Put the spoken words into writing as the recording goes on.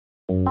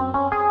I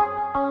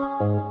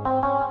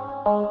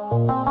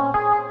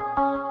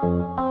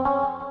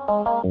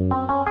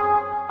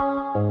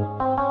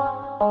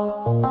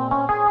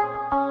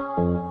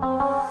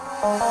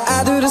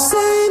do the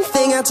same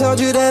thing. I told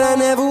you that I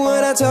never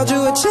would. I told you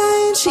I'd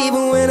change,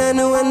 even when I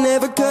knew I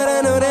never could. I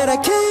know that I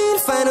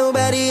can't find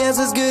nobody else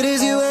as good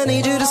as you. I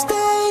need you to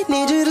stay,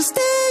 need you to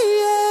stay,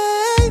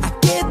 yeah. I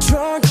get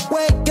drunk,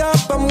 wake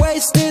up, I'm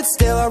wasted.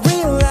 Still I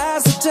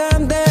realize the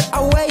time that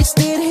I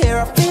wasted here.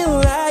 I feel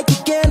like you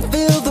can't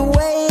feel the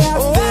way I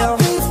feel. I'll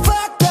be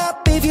fucked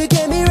up if you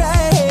get me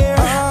right here.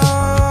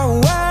 Oh,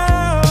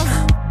 wow.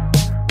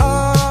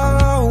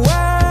 Oh,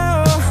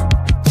 wow.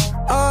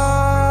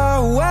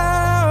 Oh,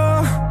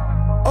 wow.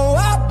 Oh,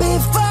 I'll be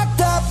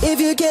fucked up if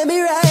you get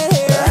me right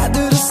here. I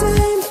do the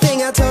same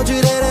thing. I told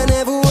you that I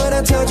never would.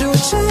 I told you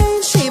I'd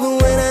change, even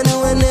when I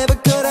knew I never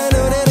could. I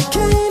know that I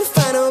can't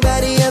find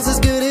nobody else as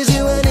good as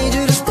you. I need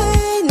you to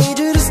stay, need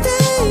you to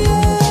stay,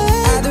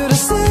 yeah. I do the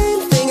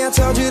same thing. I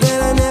told you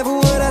that I never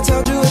would. I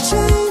told you I'd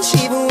change,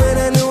 even when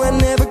I knew I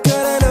never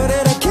could. I know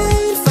that I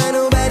can't find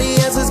nobody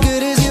else as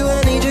good as you.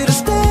 I need you to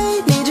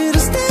stay, need you to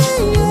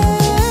stay,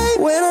 yeah.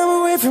 When I'm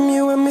away from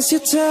you, I miss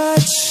your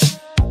touch.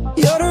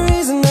 You're the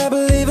reason I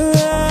believe in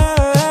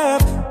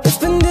love. It's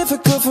been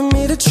difficult for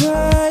me to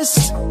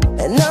trust,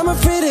 and I'm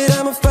afraid that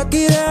I'ma fuck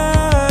it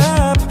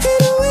up.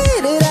 Ain't no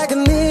way that I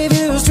can leave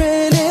you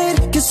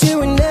stranded, 'cause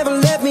you ain't never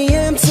left me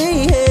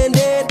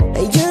empty-handed.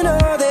 And you know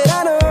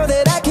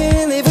that I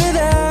can't live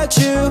without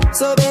you.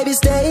 So baby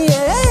stay,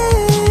 yeah.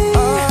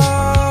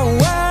 Oh,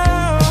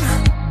 wow.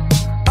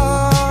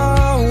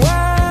 Oh,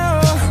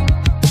 wow.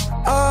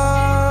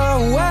 Oh,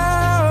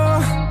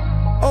 wow.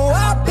 Oh,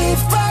 I'll be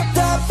fucked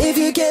up if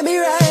you get me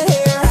right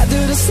here. I do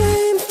the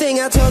same thing.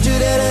 I told you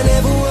that I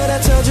never would. I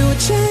told you I'd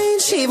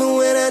change, even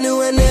when I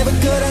knew I never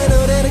could. I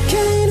know that I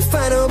can't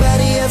find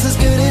nobody else as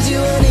good as you.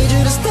 I need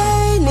you to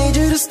stay, need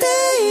you to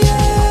stay,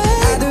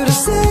 yeah. I do the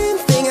same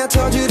thing. I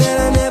told you that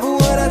I never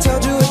would. I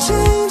told you I'd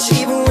change,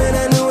 even when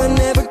I knew I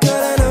never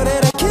could. I know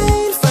that I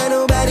can't find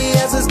nobody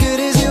else as good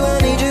as you. I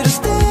need you to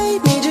stay,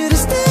 need you to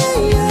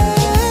stay, yeah.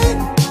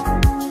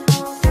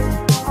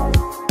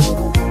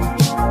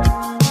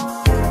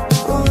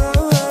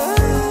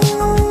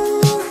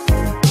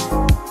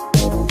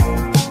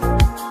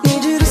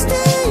 Need you to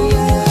stay,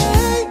 yeah.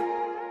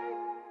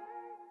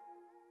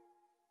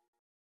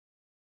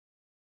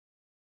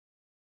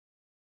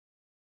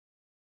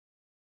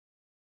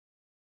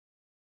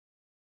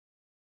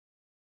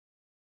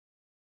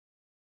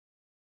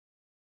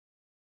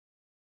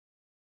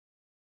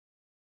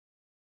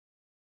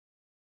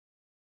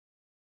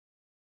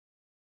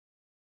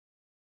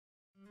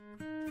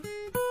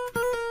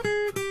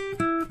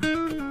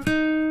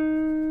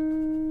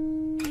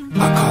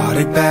 I caught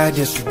it bad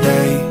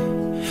yesterday.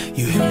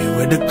 You hit me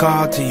with a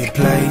call to your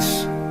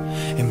place.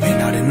 It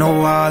been out in a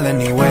while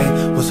anyway.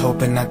 Was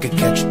hoping I could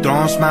catch you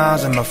throwing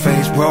smiles in my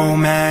face.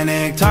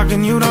 Romantic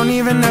talking, you don't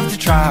even have to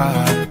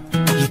try.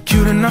 You're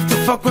cute enough to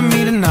fuck with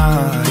me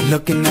tonight.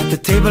 Looking at the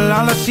table,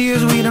 all I see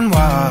is weed and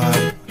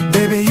wine.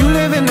 Baby, you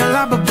living a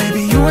lot, but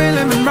baby, you ain't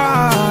living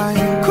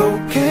right.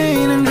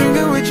 Cocaine and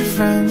drinking with your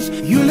friends.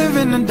 You live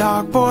in the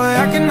dark, boy,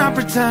 I cannot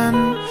pretend.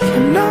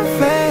 I'm not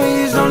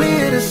phased, only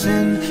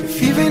innocent.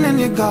 If even in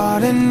your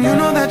garden, you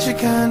know that you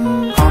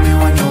can. Call me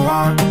when you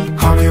want,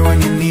 call me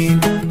when you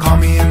need. Call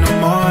me in the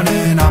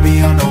morning, I'll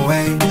be on the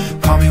way.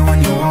 Call me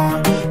when you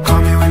want,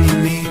 call me when you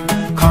need.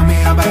 Call me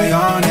out by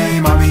your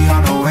name, I'll be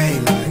on the way.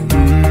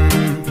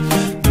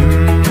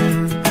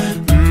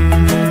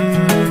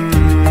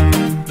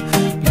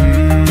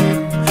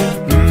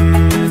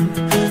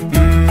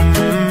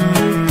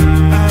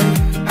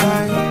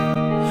 Like,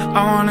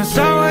 I wanna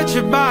sell what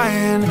you're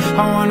buying.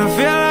 I wanna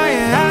feel like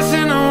your ass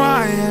in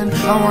Hawaiian.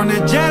 I want the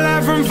jet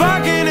lag from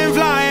fucking and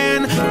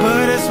flying.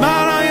 Put a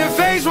smile on your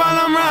face while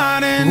I'm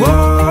riding.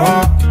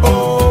 Whoa,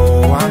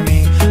 oh, I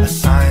need a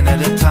sign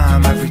at a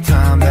time. Every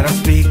time that I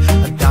speak,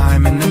 a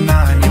dime in the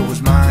nine. It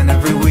was mine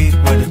every week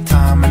with a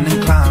time and then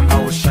climb. I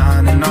was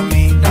shining on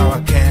me, now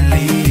I can't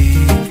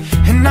leave.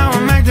 And now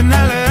I'm acting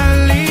hella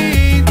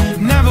elite.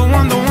 Never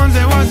won the ones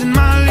that wasn't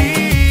my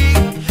league.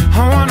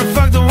 I wanna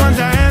fuck the ones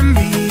I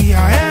envy.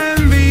 I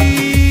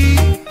envy.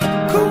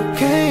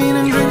 Cocaine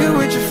and drinking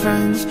with your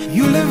friends.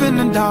 You live in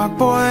the dark,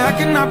 boy, I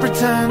cannot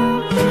pretend.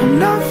 I'm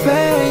not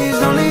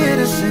phased, only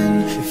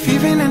innocent. If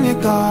even in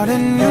your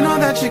garden, you know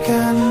that you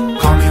can.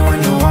 Call me when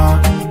you want,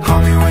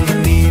 call me when you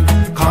need.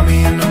 Call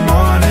me in the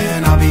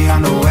morning, I'll be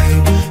on the way.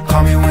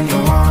 Call me when you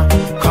want,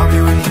 call me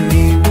when you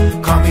need.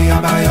 Call me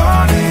out by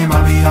your name,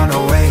 I'll be on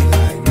the way.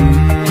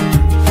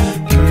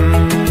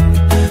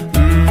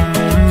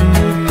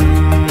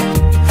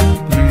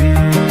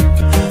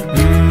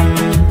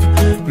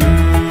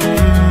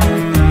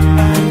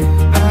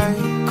 Like,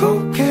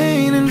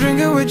 cocaine and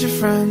drinking with your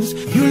friends.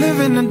 You live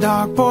in the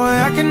dark, boy,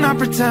 I cannot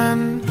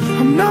pretend.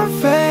 I'm not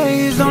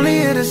phased, only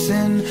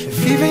innocent.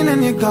 If even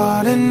in your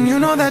garden, you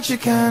know that you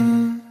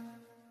can.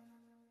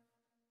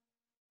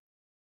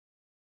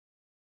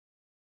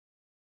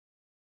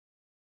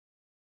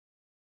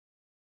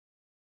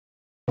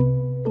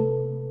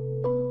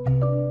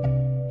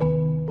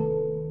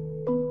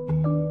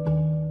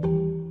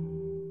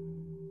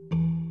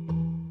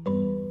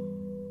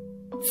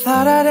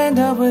 end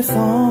up with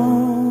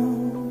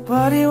home,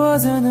 but he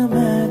wasn't a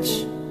match.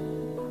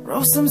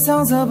 Wrote some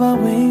songs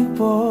about weak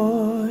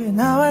boy,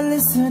 now I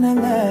listen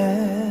and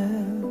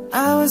laugh.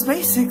 I was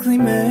basically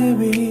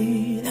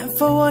married, and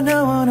for one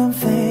hour I'm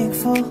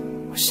thankful.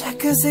 Wish I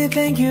could say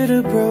thank you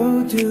to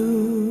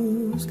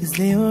produce, cause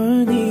they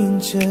weren't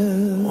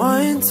angels.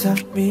 One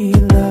taught me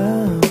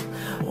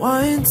love,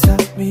 one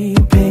taught me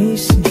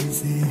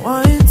patience, and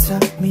one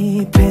taught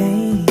me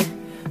pain.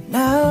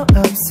 Now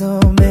I'm so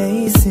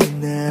amazing.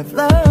 I've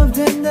loved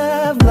and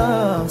I've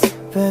lost,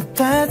 but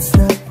that's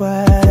not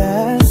what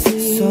I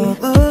see. So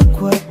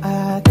look what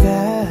I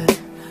got,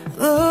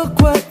 look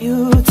what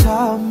you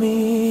taught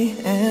me,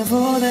 and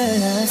for that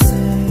I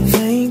say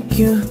thank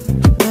you,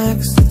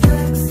 Max.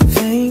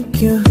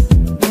 Thank you,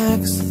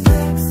 Max.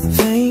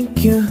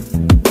 Thank you,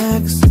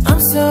 Max.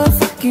 I'm so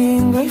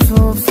fucking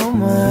grateful for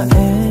my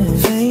end.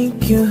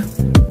 Thank you,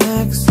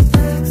 Max.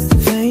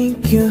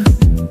 Thank you,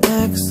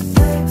 Max.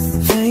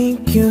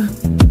 Thank you,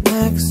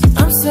 Max.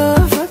 I'm so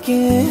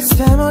fucking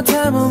spend more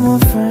time with my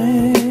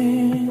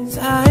friends.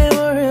 I ain't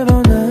worried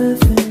about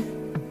nothing.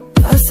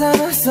 Last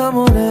time I saw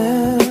someone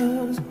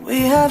else, we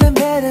having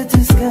better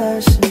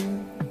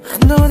discussion.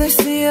 I know they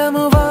see I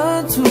move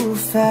on too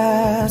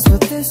fast,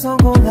 but this song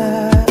gon'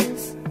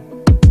 last.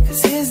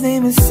 Cause his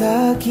name is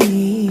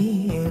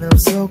Saki, and I'm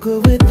so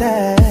good with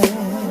that.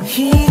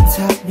 He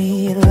taught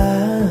me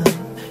love,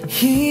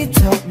 he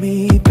taught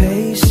me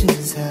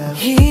patience, how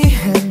he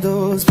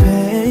handles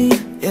pain.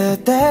 Yeah,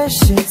 that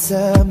shit's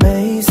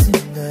amazing.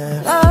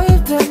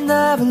 I've done,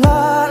 I've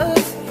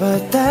lost,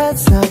 but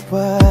that's not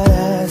what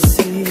I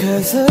see.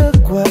 Cause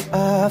look what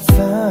I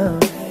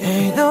found,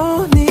 ain't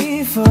no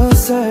need for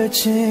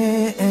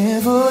searching.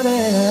 And for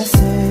that I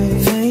say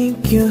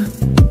thank you,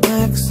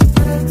 Max.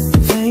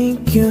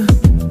 Thank you,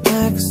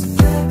 Max.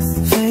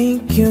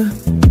 Thank you,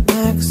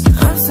 Max.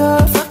 I'm so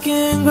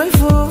fucking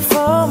grateful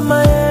for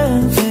my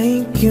end.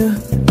 Thank you,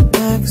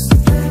 Max.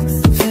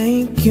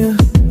 Thank you,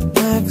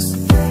 Max.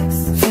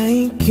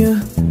 Thank you,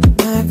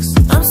 Max.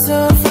 I'm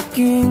so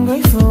fucking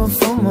grateful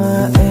for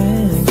my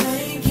end.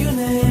 Thank you,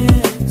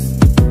 next.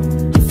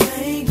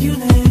 Thank you,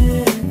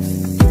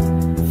 next.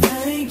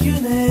 Thank you,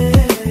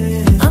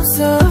 next. I'm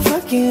so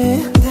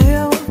fucking.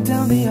 There I walk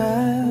down the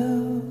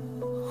aisle,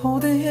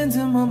 holding hands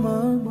with my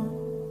mama.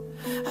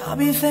 I'll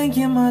be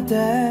thanking my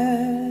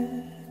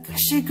dad, cause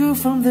she grew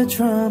from the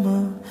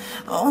trauma.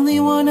 Only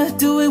wanna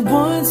do it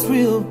once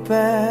real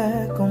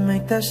bad, gon'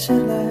 make that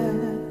shit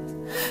last.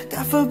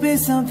 God forbid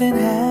something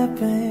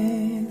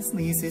happens, at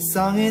least this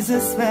song is a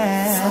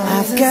smash.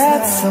 I've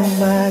got so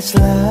much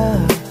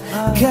love,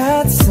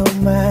 got so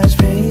much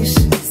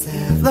patience.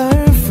 I've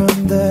learned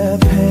from the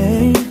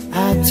pain,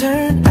 I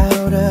turned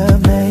out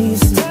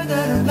amazing.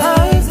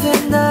 I've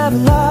done, I've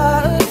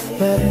lost,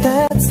 but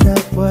that's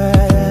not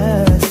what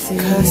I see.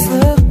 Cause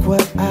look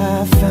what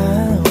I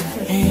found,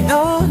 ain't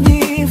no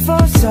need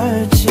for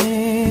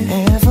searching.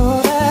 And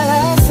for that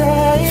I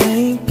say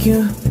thank you,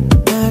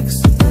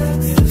 Max.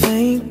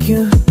 Thank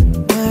you,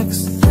 Max.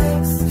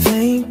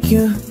 Thank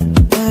you,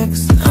 Max.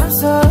 I'm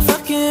so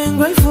fucking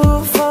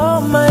grateful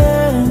for my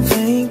end.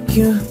 Thank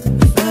you, Max.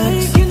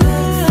 Thank you,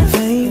 Max.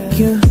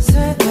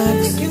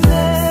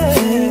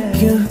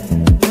 Thank you,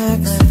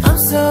 Max. I'm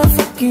so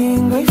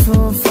fucking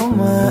grateful for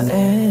my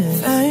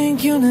end.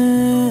 Thank you,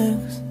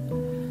 next.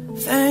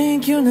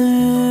 Thank you,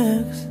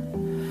 next.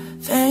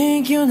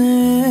 Thank you,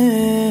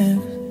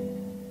 next.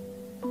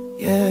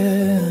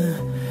 Yeah.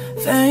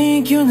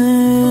 Thank you,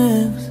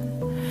 next.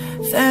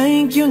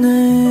 Thank you,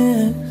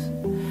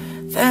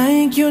 next.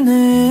 Thank you,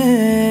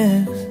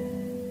 next.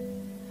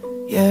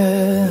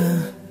 Yeah.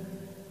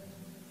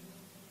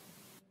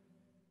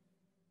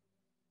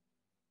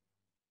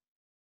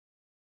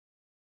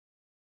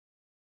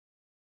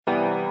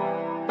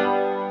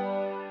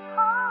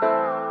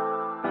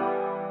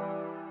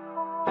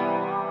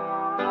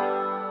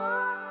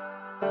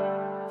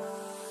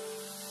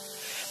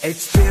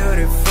 It's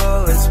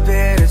beautiful, it's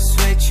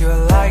bittersweet.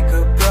 You're like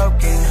a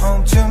broken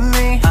home to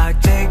me. I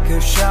take a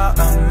shot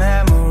of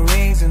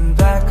memories and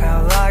black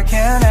out like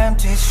an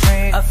empty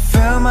street. I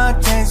fill my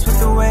days with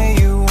the way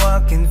you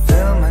walk and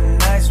fill my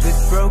nights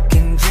with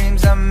broken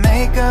dreams. I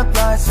make up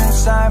lies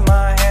inside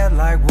my head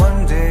like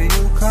one day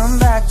you'll come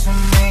back to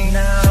me.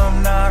 Now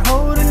I'm not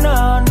holding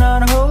on,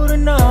 not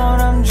holding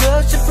on. I'm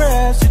just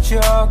depressed that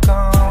you're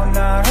gone.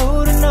 Not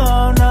holding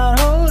on, not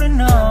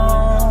holding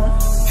on.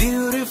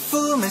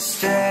 Beautiful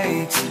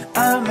mistakes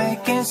I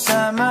make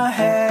inside my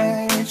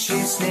head.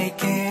 She's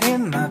naked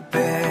in my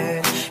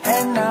bed,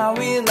 and now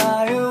we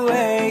lie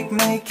awake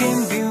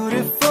making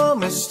beautiful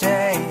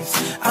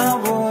mistakes. I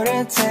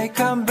wouldn't take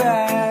them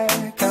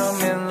back.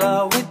 I'm in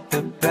love with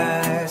the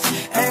best,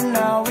 and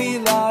now we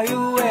lie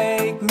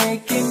awake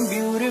making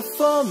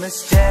beautiful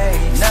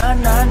mistakes. Nah,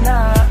 nah,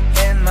 nah,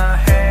 in my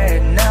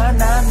head. Nah,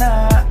 nah,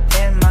 nah,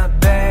 in my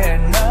bed.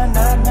 Nah,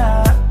 nah,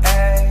 nah,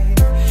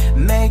 ayy,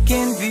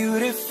 making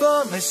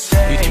beautiful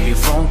mistakes. You did me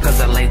wrong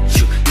cause I let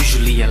you.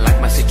 Usually I like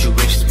my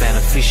situations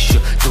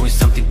beneficial. Doing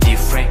something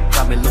different,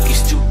 got me looking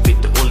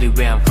stupid. The only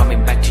way I'm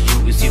coming back to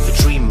you is if you're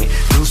dreaming.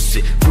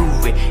 Lucid,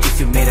 prove it. If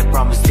you made a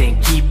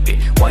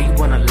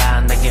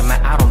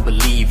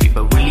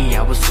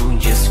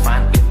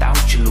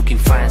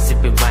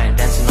smoking wine,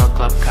 dancing on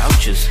club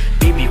couches.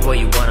 Baby, why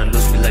you wanna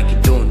lose me like you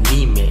don't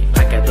need me?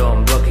 Like I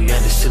don't block you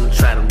and you still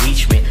try to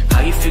reach me.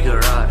 How you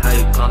figure out how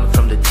you coming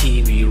from the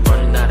TV? You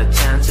running out of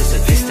chances,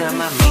 at this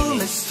time I mean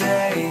it.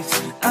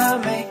 Mistakes I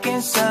make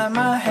inside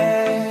my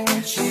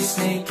head. She's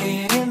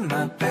naked in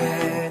my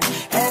bed,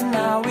 and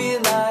now we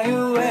lie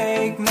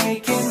awake,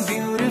 making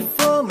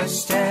beautiful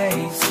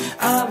mistakes.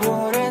 I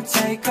wouldn't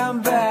take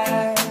them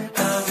back.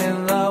 I'm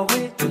in love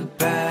with the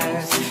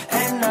best,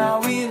 and now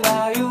we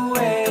lie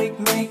awake,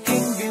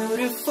 making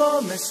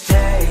beautiful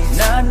mistakes.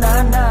 Nah,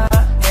 nah, nah,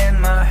 in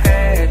my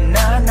head.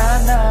 Nah, nah,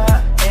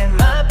 nah, in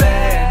my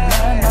bed.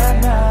 Nah, nah,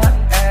 nah,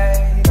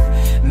 ay,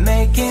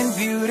 making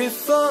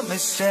beautiful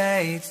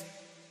mistakes.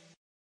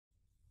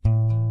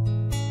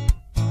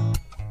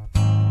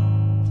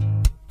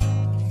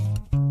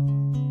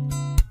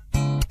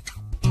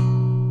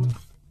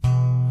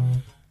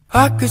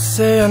 I could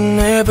say I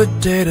never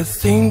did to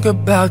think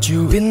about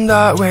you in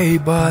that way,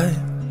 but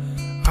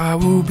I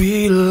will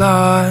be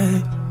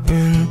lying.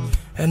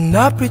 And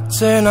I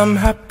pretend I'm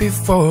happy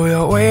for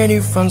you when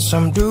you find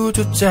some dude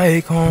to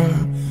take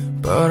home.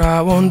 But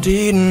I won't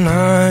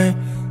deny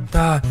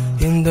that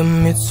in the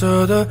midst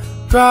of the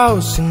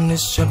crowds, in the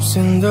shops,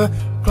 in the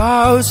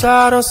clouds,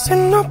 I don't see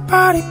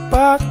nobody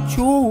but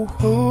you.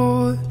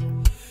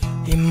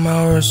 In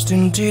my worst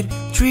indeed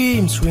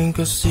dreams,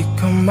 wrinkles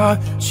stick on my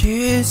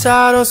cheeks,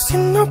 I don't see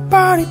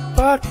nobody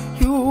but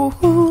you.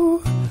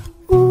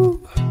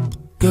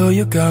 Girl,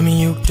 you got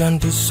me hooked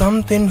onto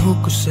something. Who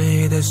could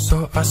say this?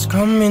 So ask,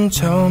 come and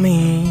tell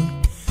me.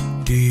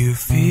 Do you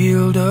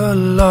feel the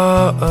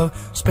love?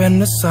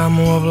 Spend the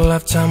summer of a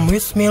lifetime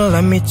with me.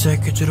 Let me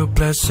take you to the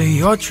place of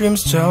your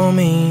dreams. Tell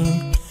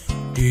me,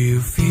 do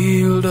you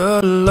feel the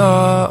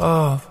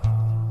love?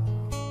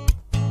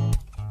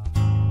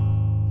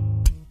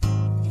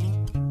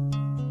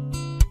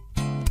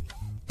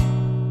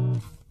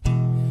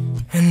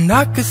 And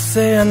I could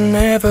say I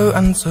never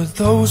answered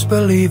those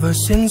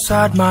believers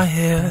inside my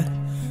head,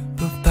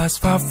 but that's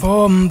far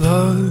from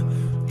the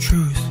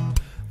truth.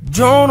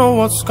 Don't know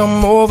what's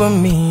come over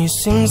me. It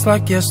seems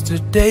like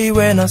yesterday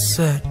when I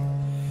said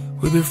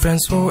we'll be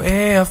friends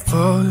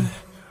forever.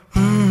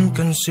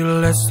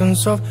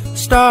 Constellations of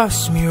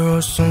stars,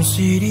 mirrors on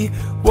city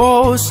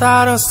walls,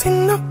 I don't see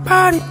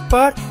nobody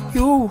but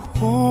you.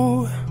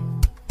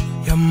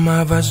 You're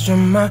my vice, you're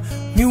my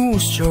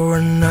muse, you're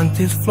an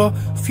anti-flow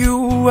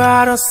view.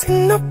 I don't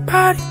see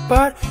nobody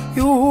but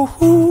you.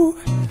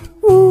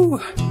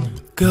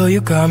 Girl,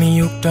 you got me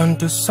hooked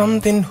onto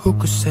something. Who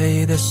could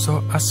say this?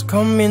 So ask,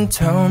 come and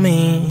tell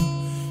me.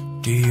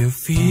 Do you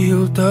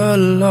feel the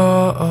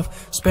love?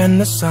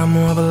 Spend the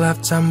summer of a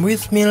lifetime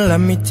with me. Let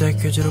me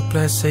take you to the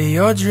place of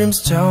your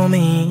dreams. Tell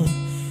me,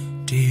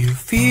 do you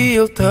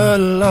feel the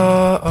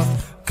love?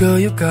 Girl,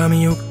 you got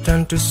me hooked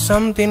onto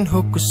something.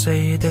 Who could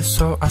say that?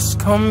 So ask,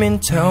 come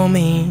and tell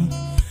me.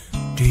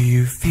 Do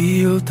you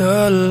feel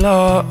the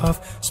love?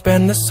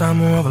 Spend the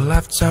summer of a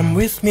lifetime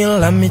with me.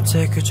 Let me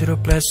take you to the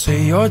place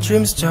of your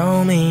dreams.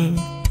 Tell me,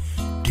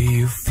 do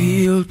you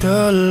feel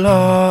the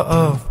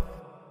love?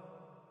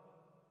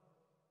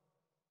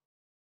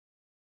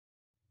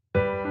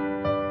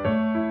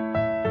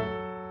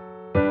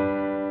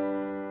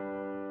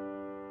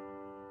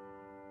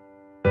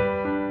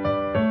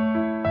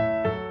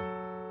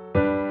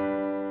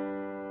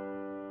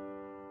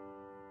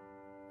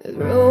 A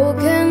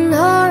broken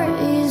heart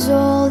is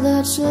all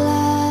that's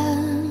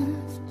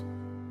left.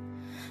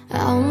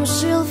 I'm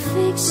still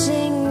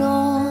fixing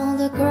all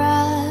the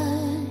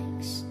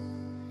cracks.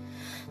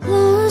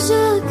 Lost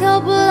a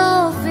couple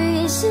of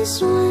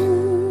pieces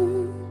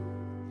when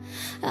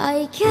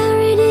I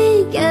carried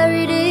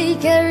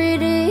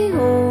it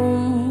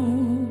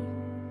home.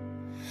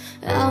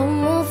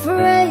 I'm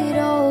afraid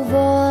of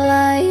all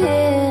I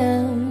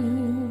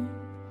am.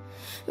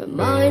 My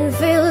mind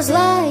feels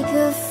like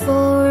a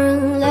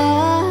foreign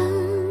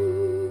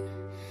land.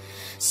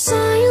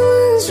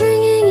 Silence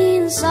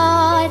ringing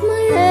inside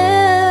my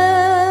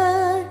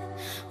head.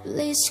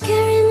 Please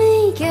carry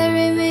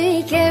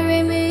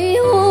me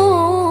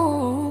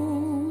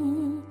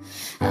home.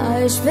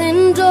 I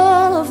spent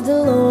all of the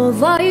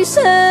love I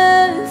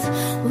saved.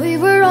 We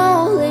were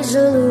always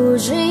a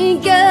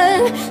losing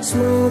game.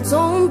 Small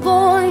town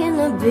boy in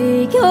a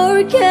big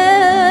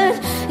arcade.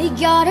 He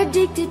got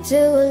addicted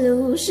to a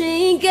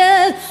losing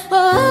game.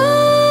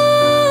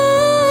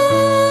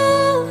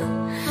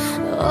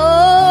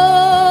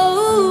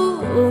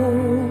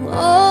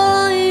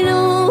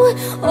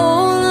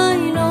 All I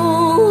know,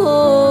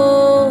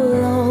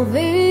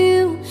 loving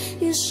you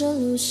is a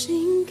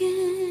losing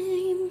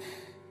game.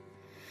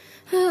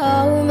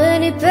 How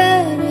many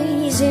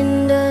pennies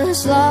in the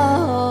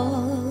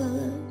slot?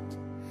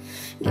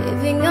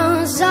 Giving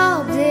us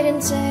up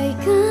didn't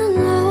take a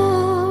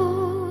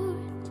lot.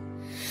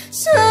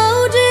 So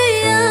the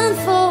end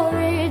for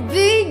it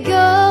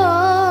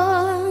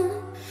begun.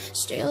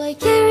 Still I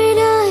carried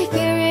on.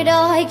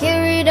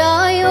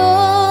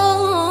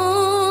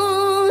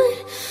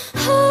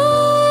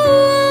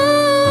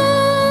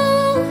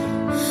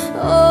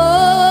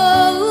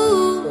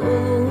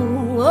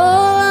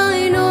 All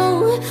I know,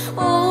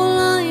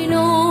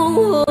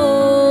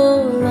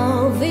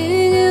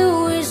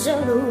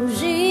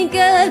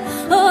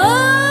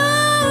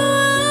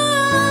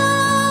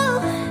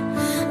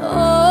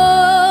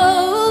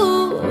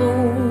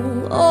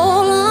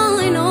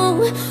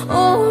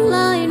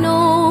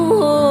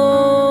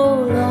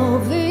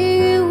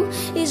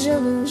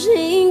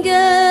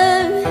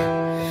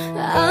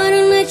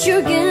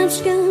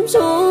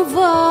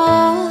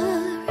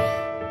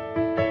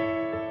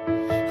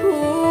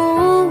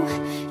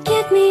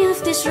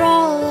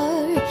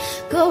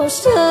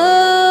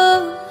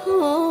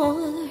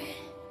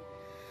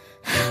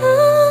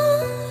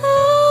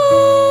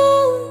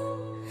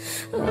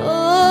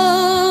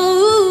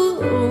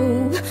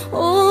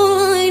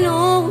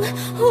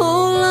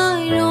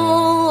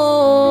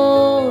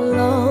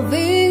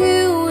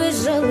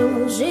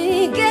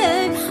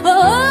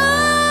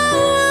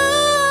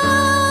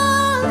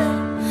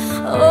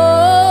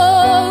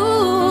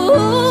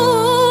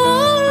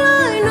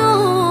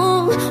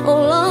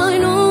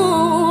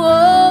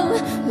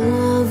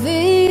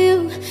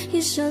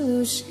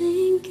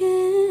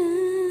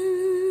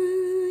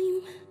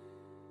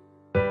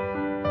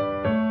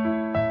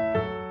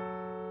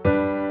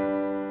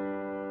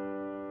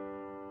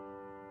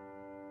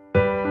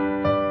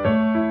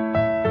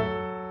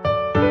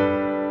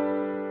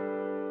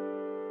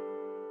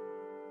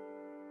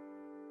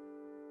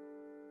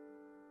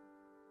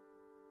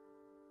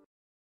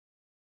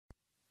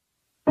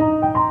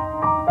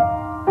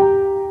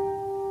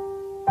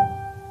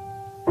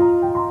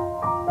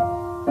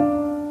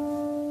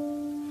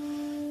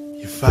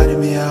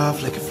 Fighting me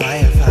off like a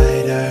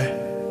firefighter.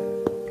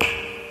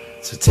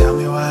 So tell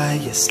me why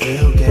you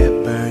still get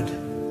burned.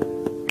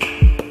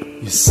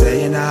 You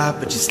say you're not,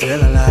 but you're still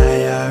a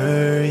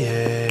liar,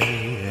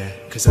 yeah.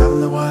 Cause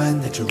I'm the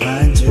one that you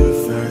run to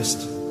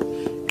first.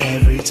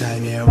 Every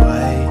time, yeah,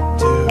 why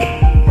do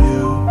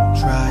you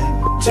try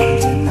to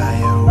deny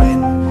it when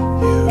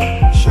you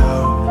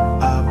show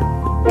up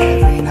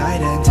every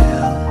night and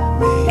tell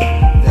me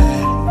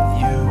that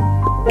you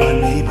want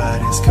me, but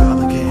it's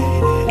complicated.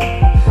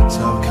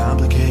 So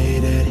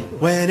complicated.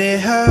 When it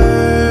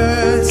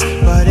hurts,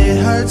 but it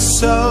hurts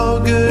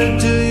so good,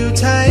 do you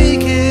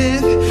take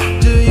it?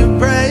 Do you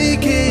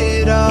break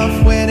it off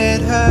when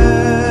it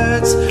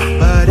hurts?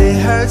 But it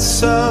hurts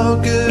so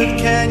good,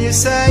 can you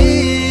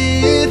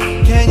say it?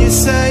 Can you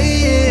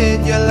say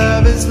it? Your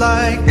love is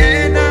like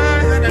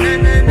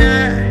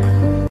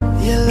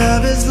your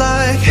love is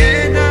like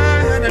it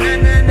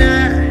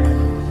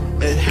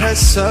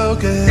hurts so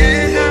good.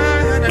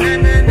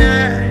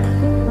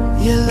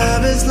 Your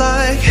love is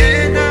like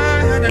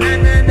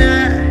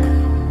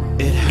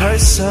it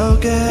hurts so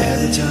good.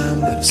 Every time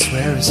that I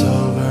swear it's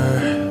over,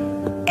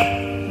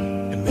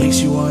 it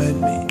makes you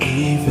want me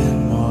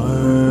even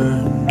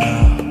more.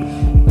 Now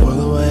pull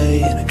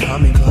away and I'm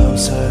coming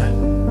closer,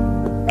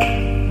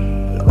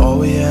 but all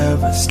we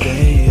ever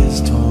stay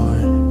is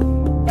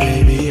torn.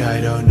 Baby, I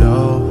don't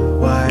know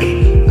why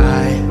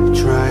I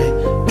try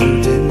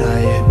to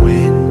deny it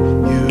when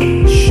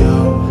you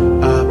show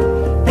up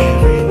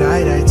every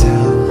night. I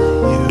tell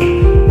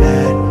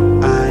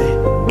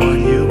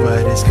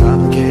it's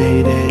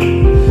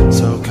complicated,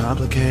 so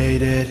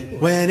complicated.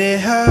 When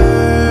it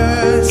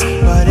hurts,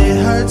 but it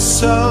hurts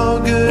so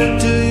good,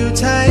 do you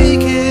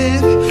take it?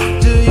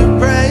 Do you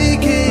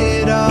break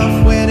it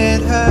off when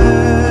it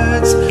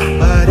hurts?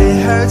 But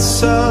it hurts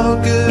so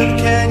good,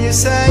 can you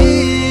say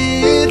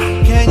it?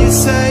 Can you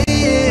say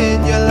it?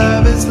 Your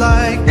love is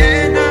like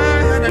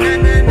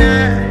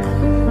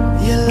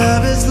your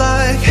love is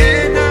like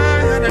it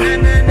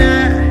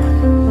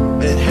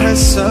hurts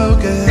so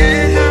good.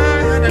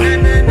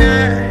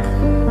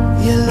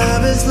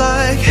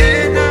 Like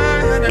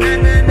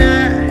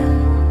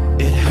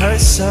it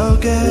hurts so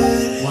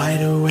good.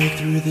 Wide awake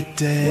through the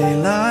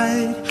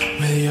daylight,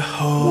 will you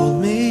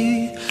hold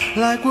me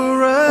like we're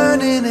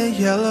running a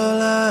yellow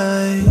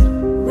light?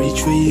 Reach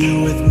for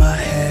you with my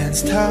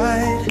hands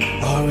tied.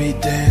 Are we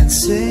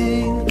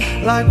dancing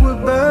like we're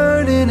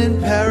burning in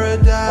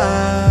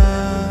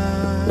paradise?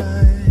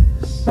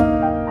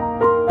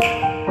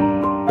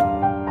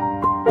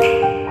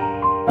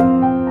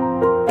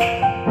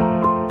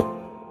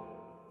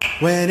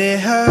 When it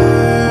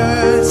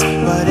hurts,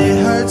 but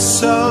it hurts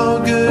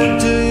so good,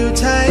 do you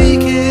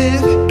take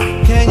it?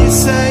 Can you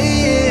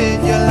say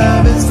it? Your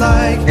love is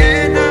like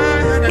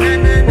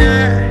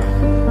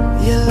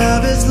your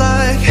love is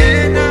like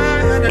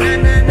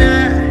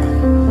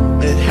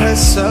it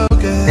hurts so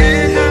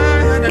good.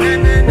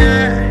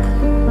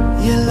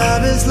 Your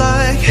love is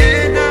like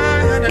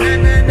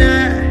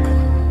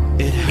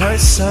it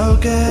hurts so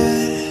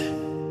good.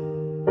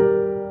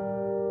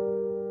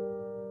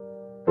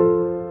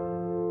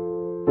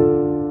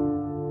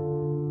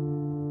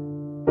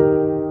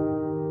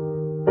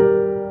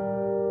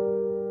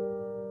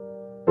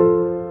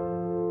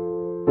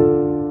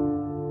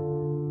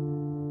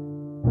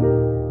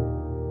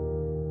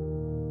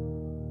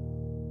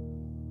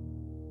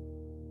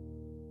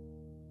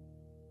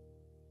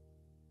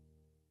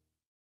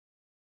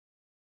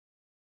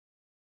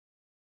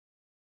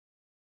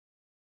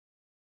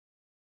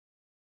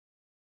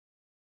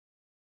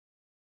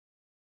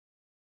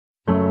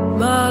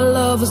 My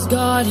lover's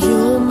got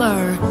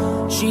humor.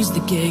 She's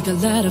the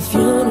giggle at a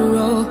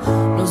funeral.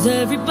 Knows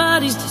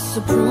everybody's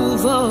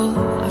disapproval.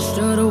 I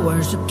should've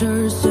worshipped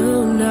her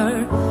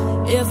sooner.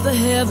 If the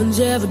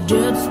heavens ever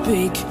did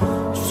speak,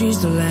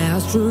 she's the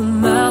last true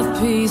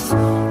mouthpiece.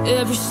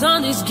 Every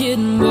Sunday's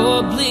getting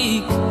more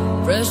bleak.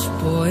 Fresh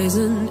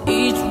poison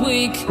each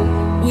week.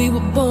 We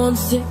were born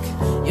sick,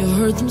 you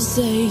heard them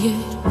say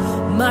it.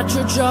 My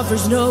church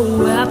offers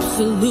no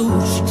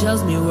absolute. She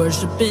tells me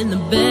worship in the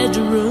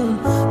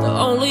bedroom. The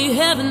only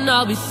heaven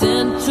I'll be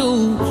sent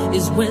to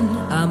is when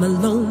I'm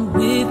alone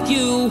with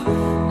you.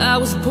 I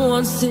was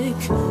born sick,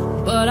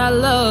 but I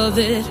love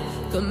it.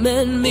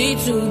 Command me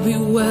to be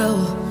well.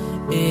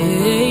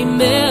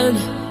 Amen.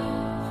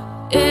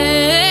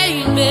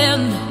 Amen.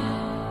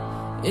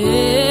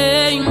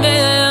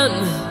 Amen.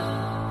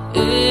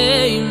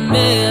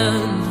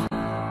 Amen.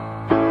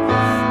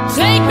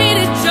 Take me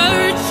to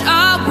church,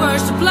 I'll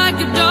worship like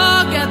a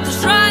dog at the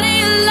shrine of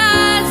your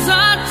lies.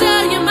 I'll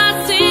tell you my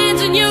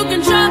sins and you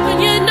can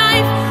sharpen your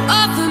knife.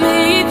 Offer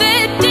me the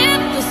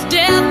deathless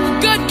death.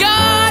 Good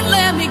God,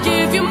 let me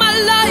give you my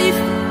life.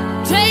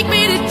 Take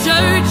me to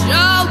church,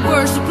 I'll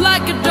worship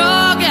like a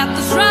dog at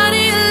the shrine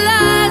of your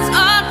lies.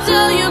 I'll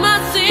tell you my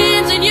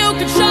sins and you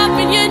can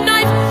sharpen your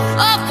knife.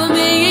 Offer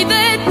me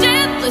the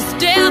deathless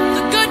death.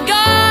 Good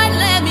God,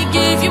 let me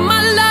give you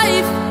my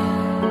life.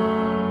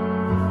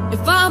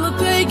 If I'm a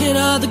pagan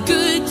of the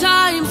good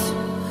times,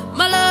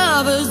 my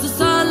love is the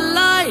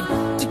sunlight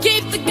to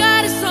keep the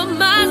goddess on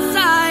my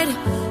side.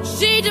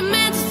 She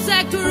demands a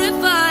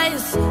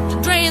sacrifice to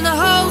drain the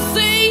whole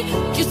sea.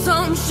 Get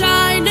something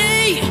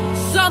shiny,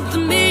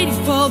 something meaty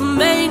for the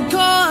main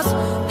course.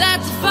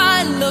 That's a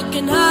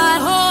fine-looking high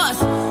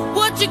horse.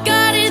 What you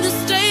got in the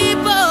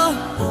stable?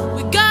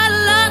 We got a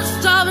lot of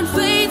starving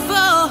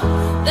faithful.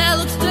 That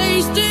looks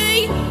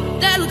tasty,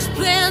 that looks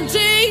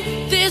plenty.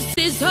 This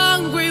is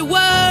hungry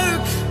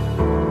work.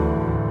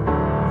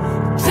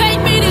 Take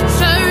me to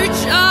church,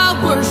 I'll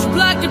worship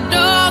like a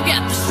dog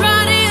at the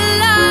shrine of your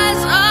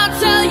lies. I'll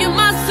tell you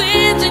my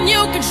sins and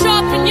you can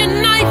sharpen your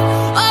knife.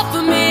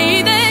 Offer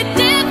me the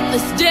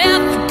deathless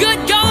death. Good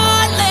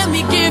God, let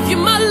me give you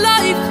my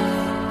life.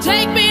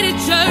 Take me to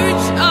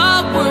church,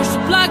 I'll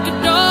worship like a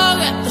dog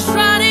at the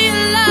shrine of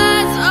your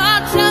lies.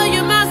 I'll tell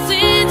you my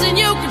sins and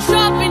you can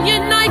sharpen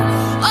your knife.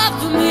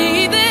 Offer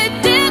me the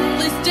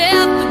deathless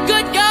death.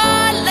 Good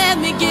God, let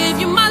me give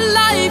you my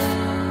life.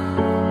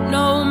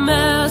 No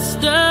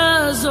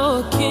masters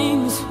or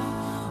kings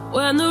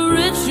when the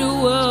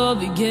ritual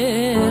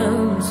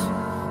begins.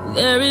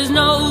 There is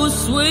no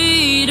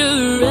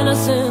sweeter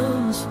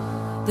innocence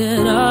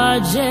than our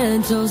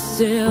gentle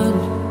sin.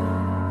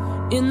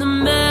 In the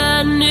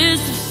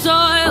madness of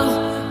soil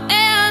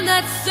and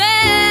that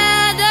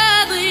sad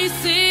ugly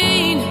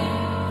scene,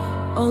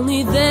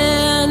 only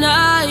then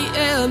I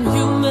am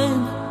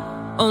human,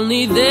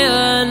 only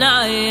then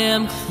I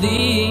am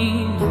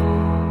clean.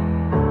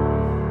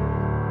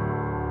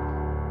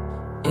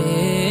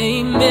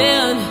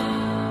 Amen.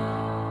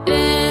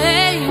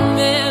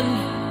 Amen.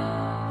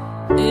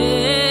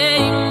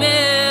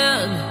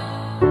 Amen.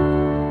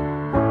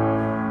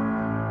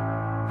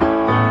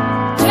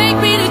 Take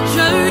me to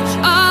church,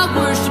 I'll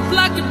worship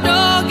like a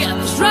dog at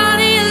the shrine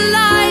of your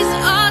lies.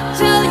 I'll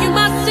tell you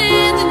my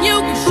sins and you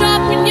can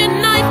sharpen your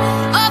knife.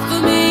 Offer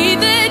me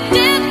the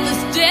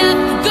deathless death.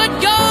 Good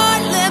God,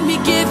 let me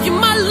give you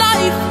my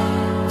life.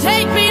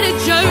 Take me to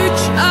church,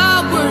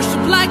 I'll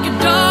worship like a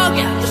dog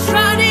at the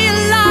shrine of your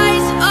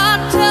lies.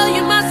 I'll tell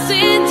you my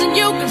sins and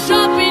you can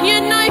sharpen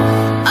your knife.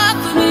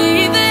 Offer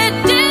me the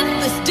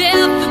deathless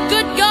death.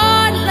 Good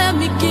God, let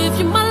me give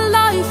you my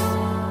life.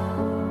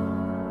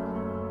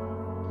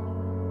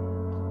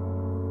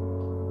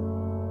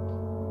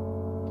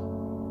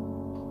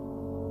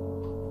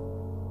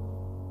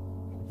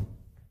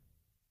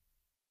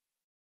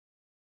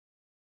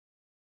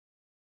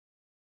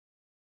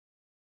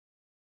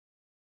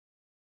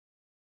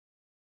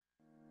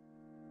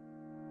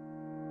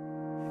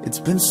 It's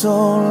been so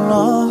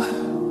long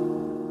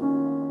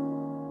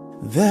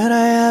that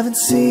I haven't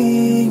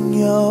seen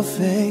your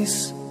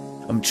face.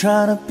 I'm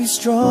trying to be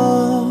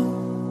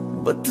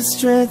strong, but the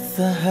strength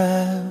I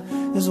have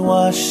is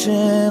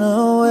washing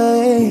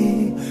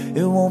away.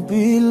 It won't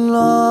be long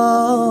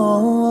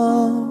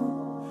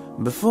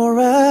before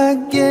I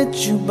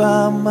get you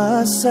by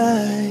my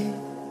side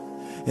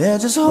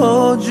and just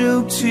hold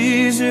you,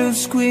 tease you,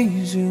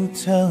 squeeze you,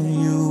 tell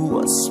you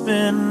what's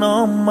been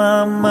on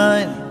my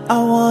mind. I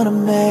wanna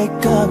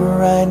make up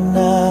right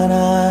now,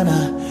 nah,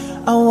 nah.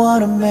 I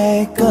wanna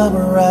make up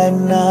right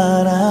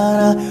now,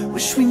 nah, nah.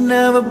 Wish we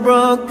never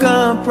broke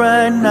up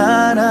right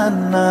now, nah,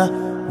 nah.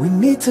 We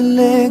need to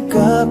link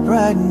up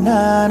right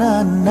now,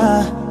 nah,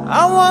 nah.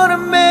 I wanna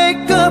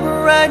make up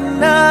right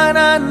now,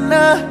 nah,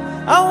 nah.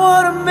 I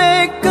wanna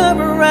make up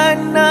right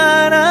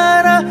now,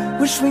 nah, nah.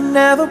 Wish we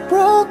never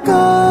broke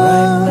up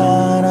right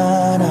now,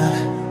 nah, nah.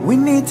 We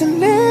need to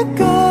link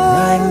up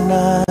right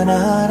now,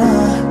 nah,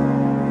 nah.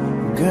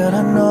 Girl,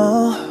 I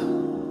know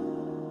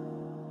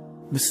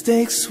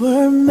mistakes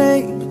were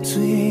made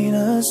between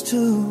us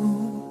two,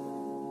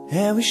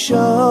 and we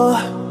sure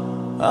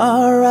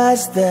our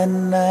eyes that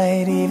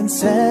night even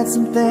said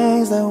some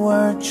things that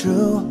weren't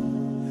true.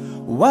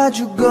 Why'd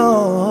you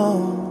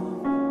go?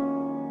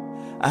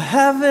 I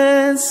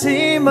haven't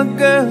seen my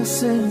girl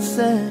since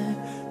then.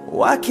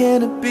 Why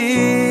can't it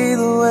be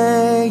the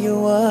way it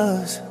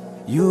was?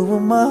 You were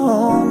my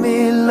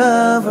homie,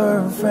 lover,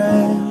 and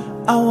friend.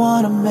 I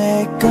wanna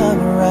make up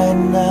right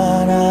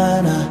now,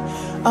 nah, nah.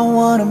 I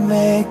wanna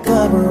make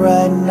up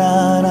right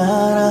now,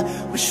 nah,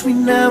 nah. Wish we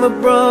never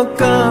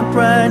broke up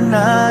right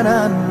now,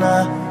 nah,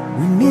 nah.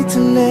 We need to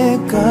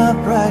link up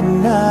right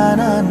now,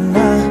 nah,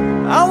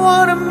 nah. I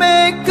wanna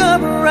make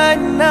up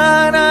right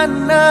now, nah,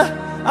 nah.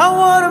 I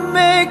wanna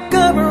make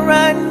up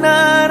right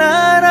now,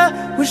 nah,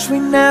 nah. Wish we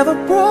never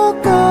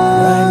broke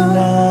up right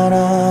now,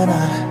 nah,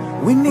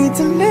 nah. We need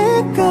to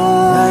link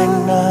up right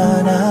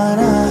now, nah,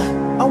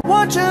 nah. I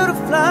want you to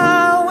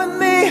fly with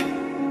me.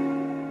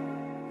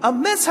 I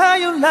miss how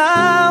you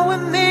lie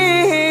with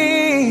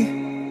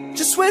me.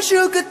 Just wish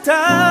you could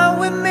die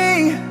with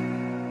me.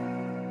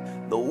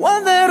 The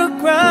one that'll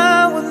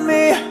cry with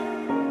me,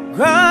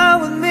 cry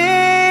with me,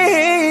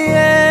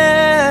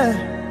 yeah.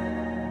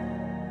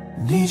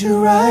 Need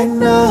you right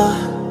now,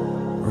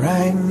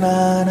 right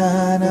now,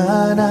 nah,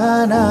 nah,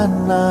 nah, nah,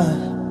 nah.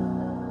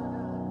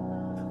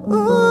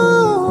 Ooh.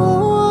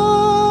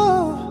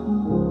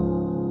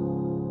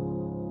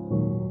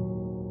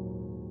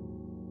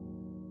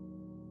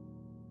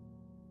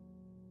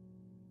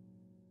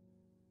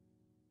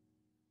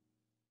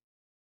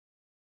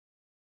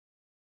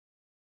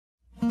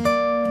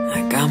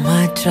 Got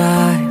my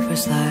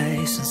driver's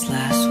license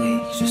last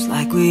week, just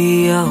like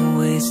we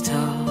always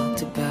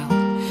talked about.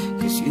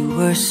 Cause you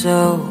were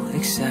so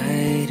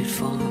excited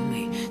for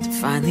me to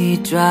finally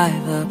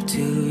drive up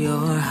to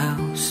your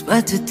house.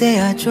 But today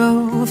I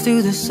drove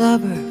through the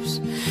suburbs,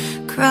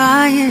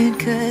 crying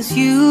cause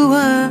you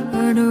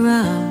weren't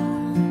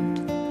around.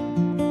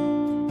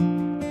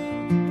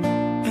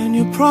 And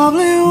you're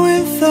probably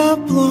with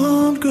that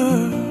blonde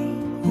girl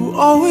who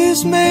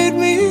always made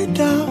me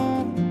doubt.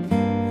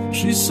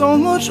 She's so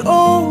much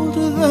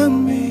older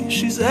than me.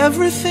 She's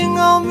everything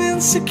I'm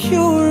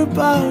insecure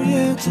about.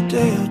 Yeah,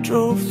 today I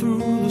drove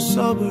through the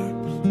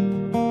suburbs.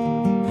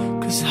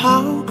 Cause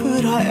how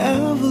could I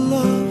ever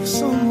love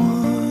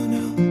someone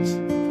else?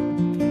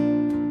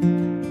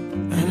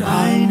 And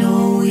I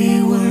know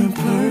we weren't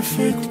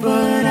perfect,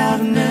 but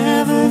I've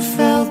never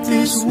felt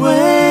this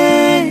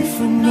way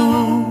for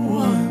no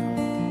one.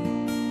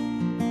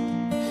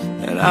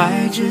 And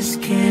I just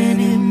can't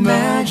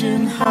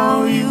imagine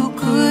how you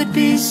could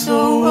be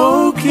so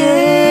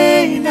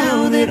okay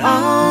now that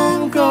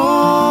I'm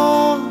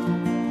gone.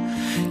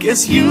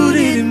 Guess you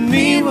didn't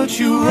mean what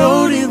you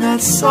wrote in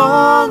that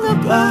song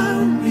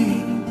about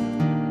me.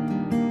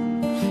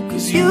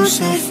 Cause you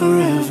said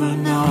forever,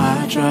 now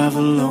I drive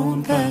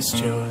alone past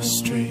your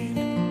street.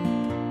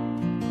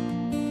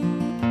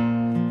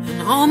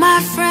 And all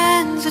my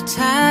friends are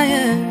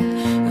tired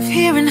of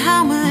hearing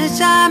how much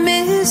I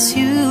miss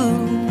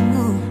you.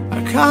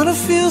 Kinda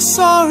feel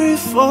sorry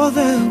for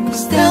them,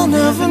 cause they'll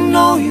never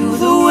know you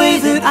the way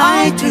that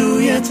I do.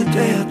 Yeah,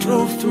 today I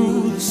drove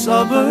through the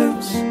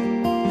suburbs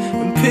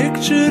and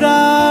pictured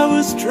I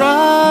was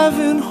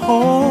driving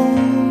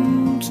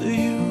home to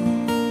you.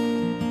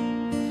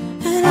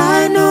 And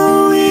I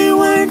know we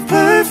weren't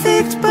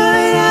perfect,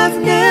 but I've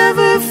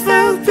never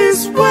felt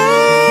this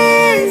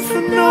way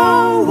for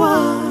no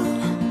one.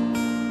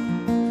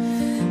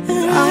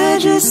 And I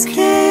just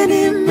can't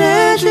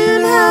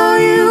imagine how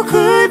you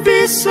could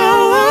be so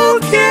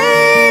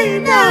okay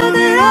now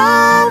that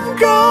I'm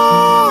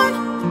gone.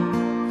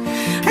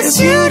 Cause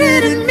you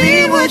didn't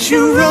mean what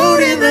you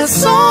wrote in that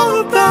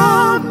song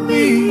about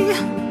me.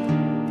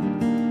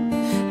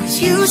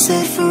 Cause you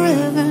said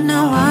forever,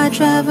 now I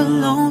drive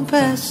alone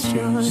past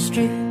your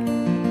street.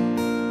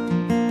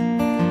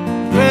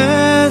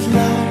 Red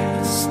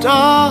lights,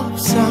 stop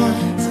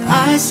signs,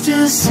 I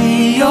still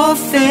see your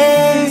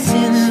face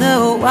in the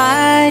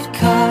white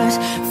cars,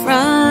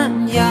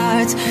 front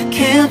yards.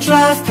 Can't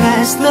drive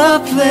past the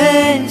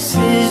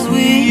places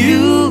we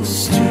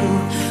used to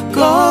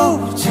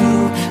go to.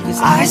 Cause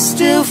I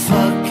still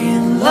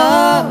fucking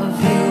love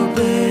you,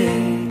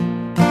 babe.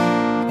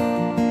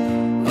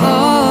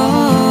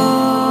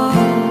 Oh,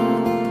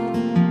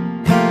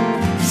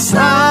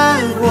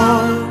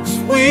 sidewalks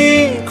we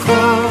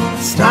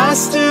crossed, I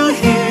still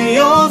hear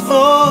your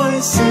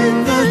voice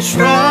in the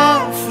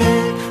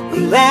traffic.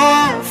 We're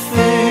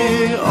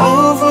laughing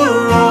over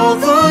all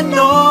the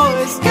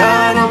noise.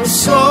 God, I'm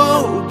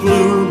so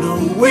blue, no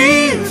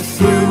we're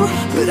through,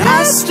 but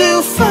I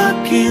still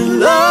fucking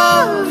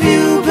love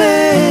you,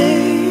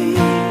 babe.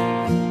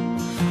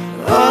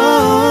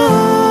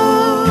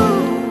 Oh,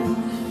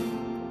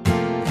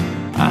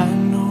 I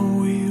know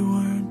we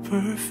weren't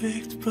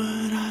perfect,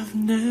 but I've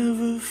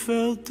never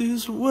felt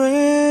this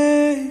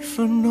way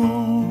for no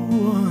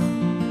one.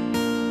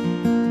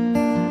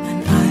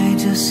 And I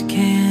just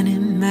can't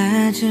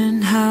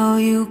imagine how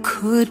you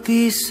could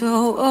be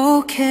so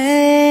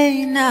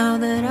okay now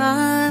that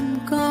I'm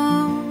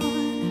gone.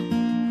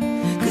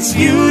 Cause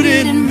you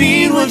didn't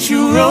mean what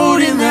you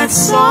wrote in that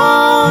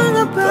song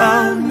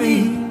about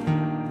me.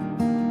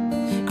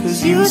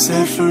 Cause you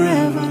said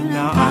forever,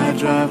 now I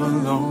drive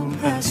alone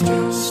past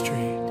your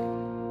street.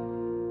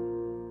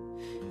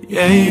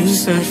 Yeah, you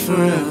said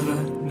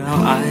forever,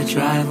 now I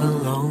drive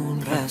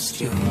alone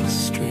past your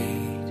street.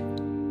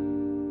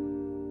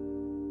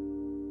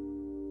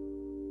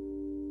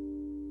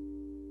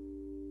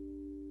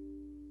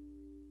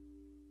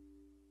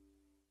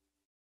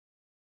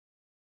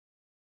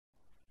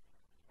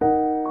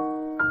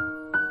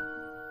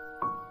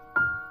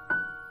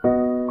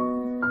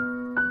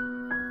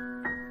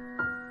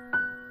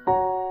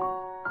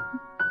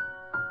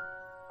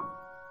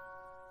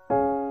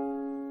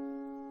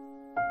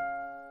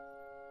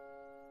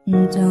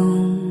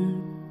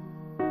 Don't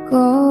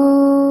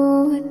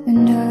go at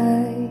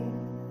night.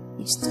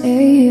 You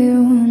stay here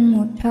one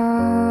more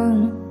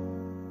time.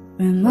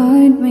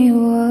 Remind me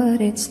what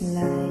it's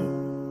like.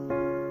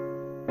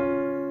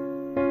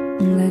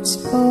 Let's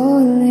fall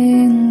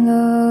in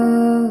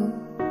love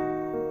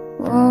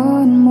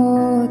one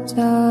more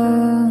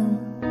time.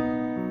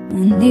 I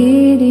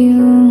need you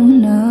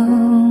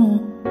now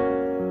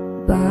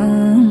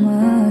by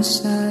my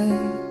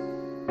side.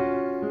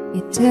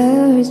 It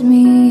tears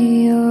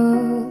me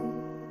up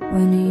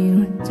when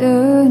you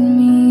turn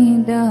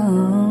me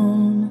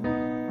down.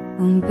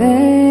 I'm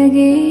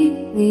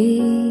begging,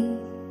 please,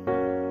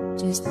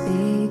 just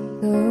stick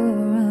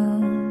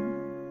around.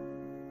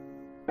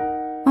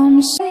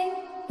 I'm saying,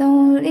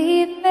 don't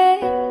leave me.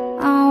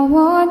 I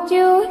want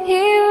you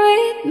here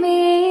with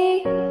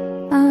me.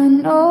 I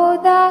know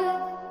that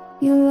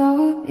your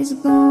love is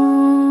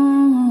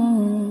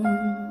gone.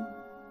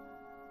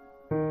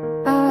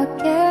 I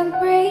can't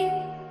breathe,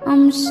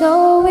 I'm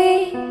so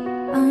weak.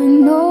 I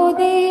know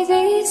this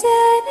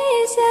isn't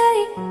easy.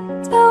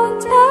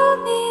 Don't tell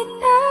me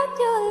that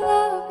your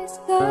love is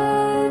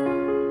gone.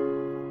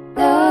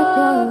 That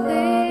your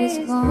love is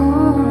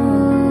gone.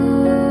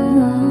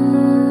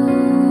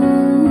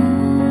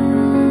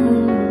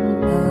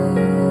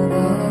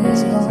 Love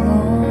is gone.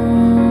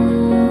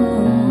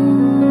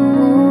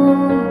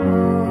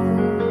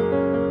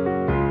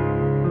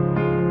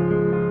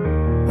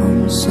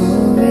 I'm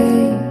sorry,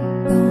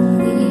 don't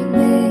leave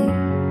me.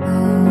 I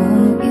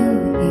want you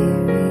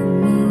here with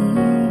me.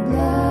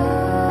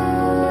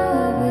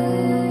 Love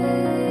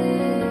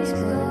is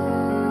gone.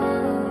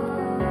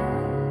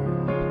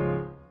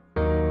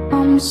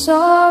 I'm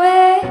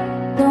sorry,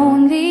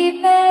 don't leave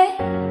me.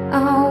 I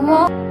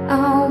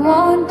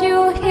want you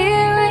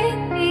here with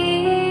me.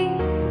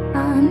 I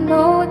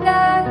know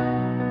that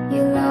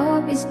your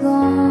love is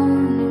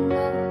gone.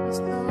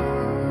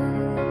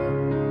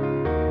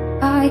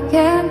 I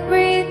can't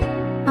breathe,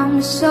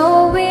 I'm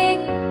so weak.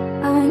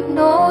 I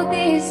know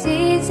this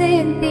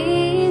isn't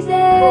easy.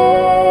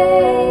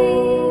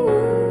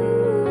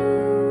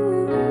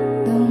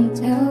 Don't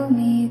tell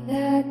me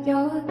that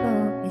your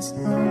love is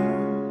gone.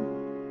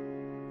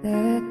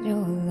 That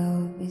your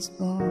love is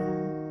gone.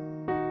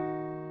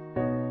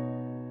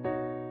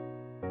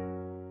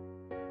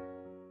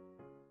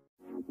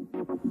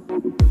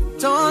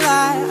 Don't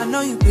lie, I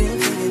know you've been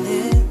feeling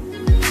it.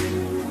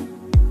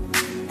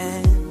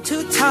 And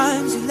 2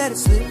 times you let it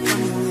slip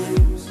from your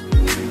lips.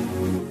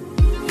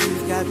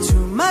 You've got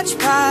too much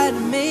pride to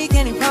make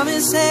any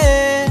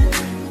promises.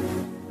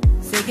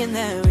 Thinking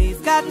that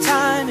we've got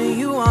time and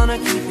you wanna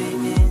keep it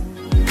in.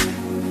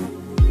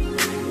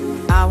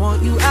 I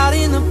want you out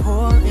in the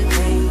pouring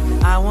rain.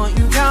 I want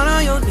you down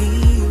on your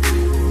knees,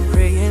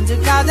 praying to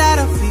God that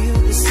I feel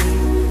the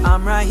same.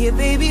 I'm right here,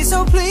 baby,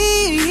 so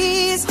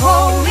please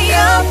hold me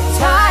up,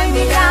 tie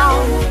me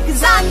down,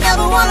 'cause I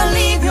never wanna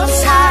leave your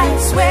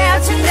side. Swear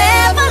to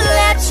never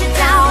let you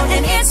down,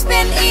 and it's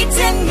been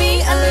eating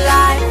me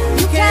alive.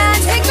 You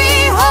can't take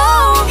me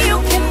home, you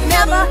can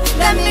never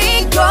let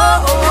me go.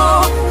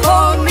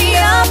 Hold me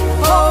up,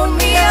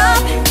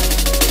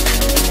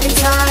 and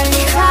tie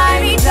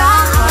me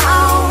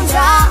down,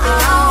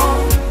 down.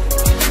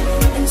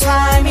 And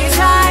tie me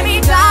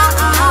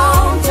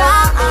down,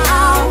 down.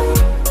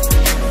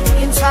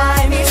 And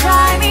tie me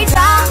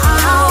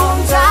down,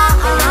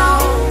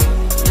 down.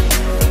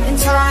 And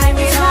tie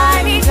me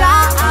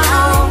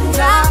down,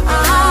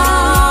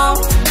 down.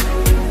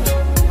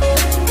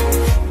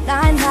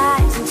 9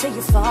 nights until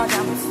you fall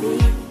down with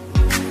feet.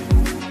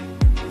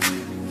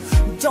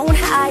 Don't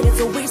hide, it's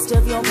a waste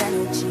of your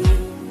energy.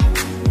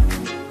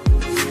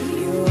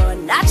 You're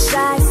not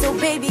shy, so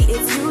baby,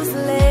 it's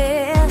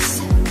useless.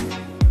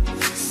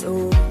 So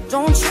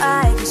don't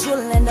try, 'cause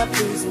you'll end up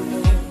losing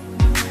me.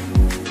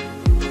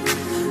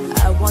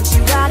 I want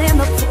you out in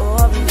the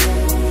pouring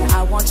rain.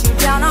 I want you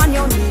down on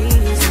your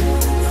knees,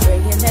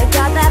 praying to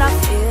God that I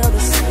feel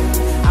the same.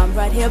 I'm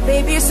right here,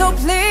 baby, so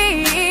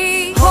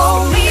please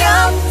hold me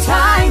up,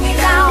 tie me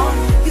down,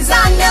 'cause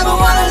I never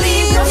wanna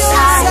leave your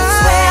side.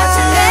 Swear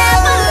to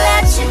never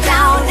let you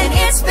down, and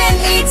it's been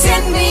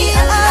eating me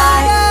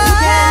alive. You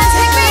can't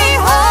take me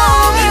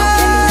home, you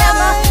can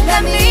never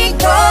let me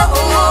go.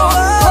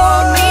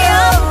 Hold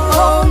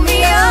me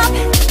up,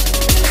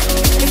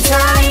 and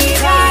tie me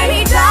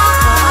down,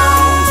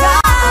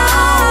 down.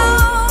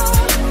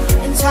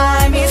 And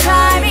tie me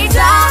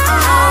down,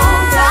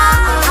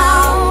 down.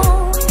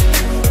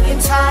 And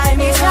tie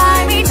me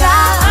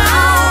down,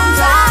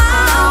 down.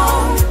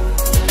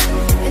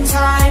 And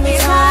tie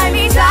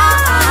me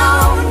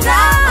down,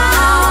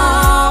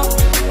 down.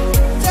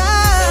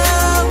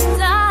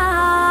 Down,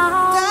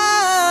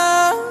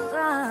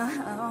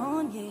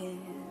 down, yeah.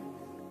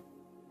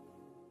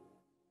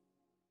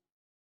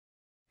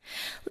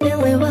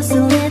 Lily was a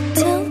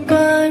little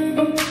girl,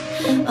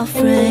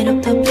 afraid of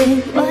the big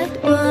white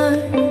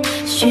world.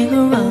 She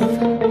grew up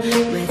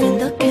within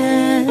the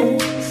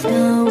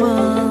castle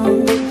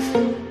walls.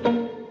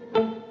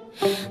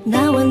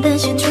 Now and then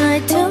she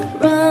tried to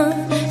run,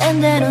 and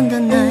then on the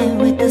night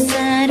with the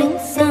setting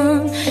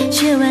sun,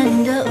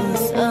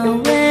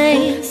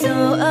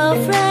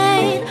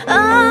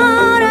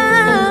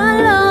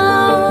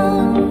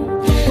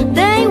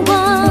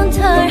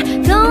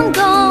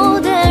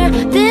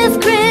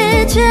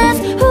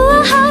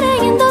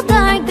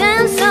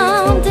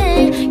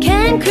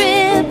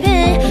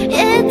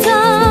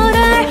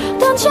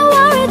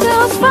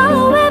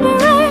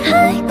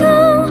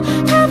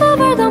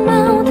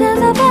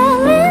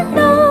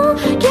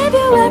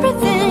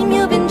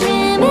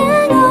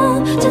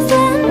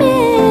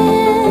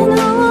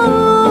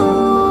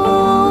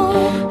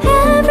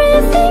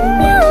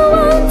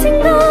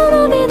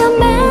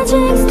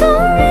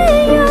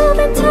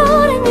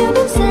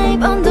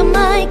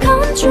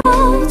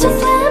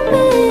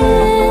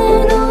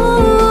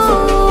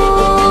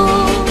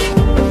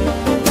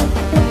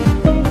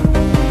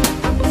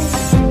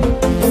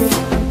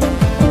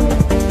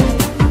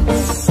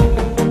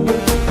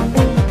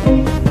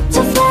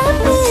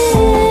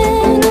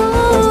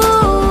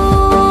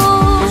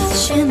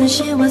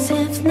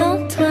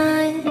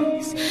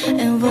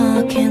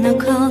 drinking a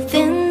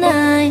coffee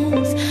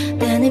night.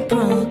 Then it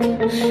broke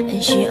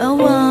and she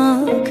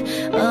awoke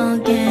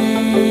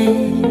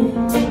again.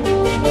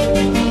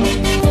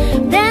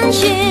 Then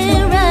she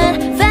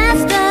ran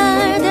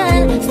faster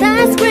than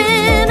started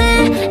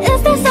screaming,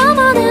 is there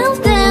someone else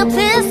there?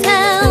 Please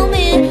help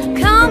me,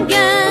 come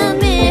get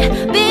me.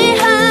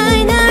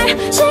 Behind her,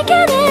 she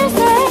can hear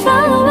say,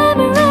 follow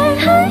everywhere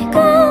I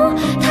go.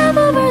 Top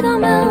over the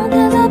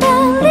mountains of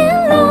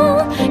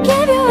Bellilone,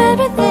 give you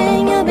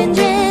everything you've been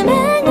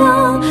dreaming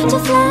of.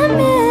 Just let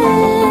me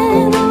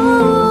know.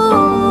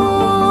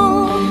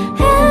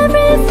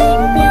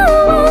 Everything you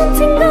want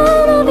and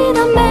gonna be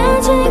the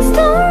magic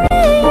story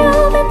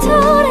you've been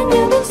told, and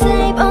you've been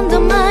safe under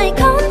my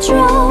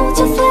control.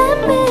 Just let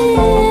me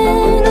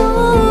know.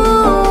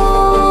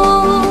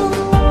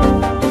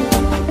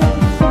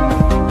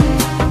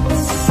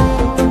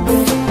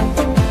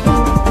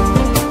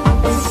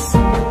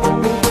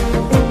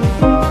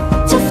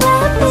 Just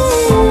let me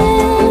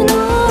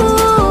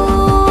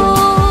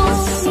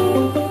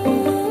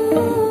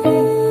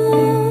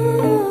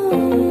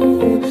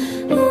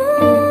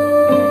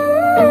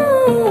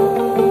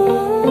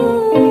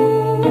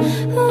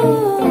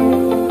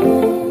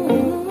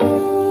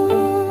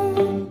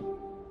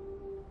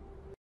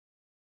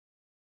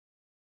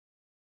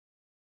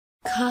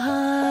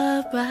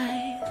car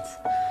ride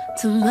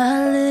to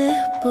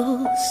Malibu,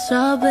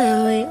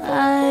 strawberry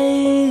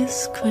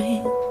ice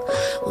cream,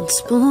 one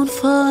spoon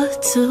for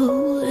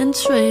two, and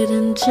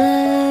trading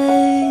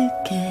jackets,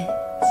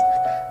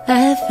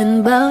 laughing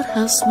about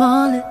how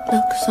small it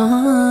looks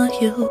on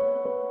you.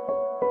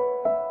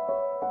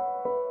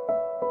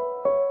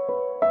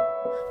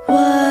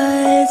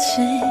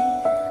 Watching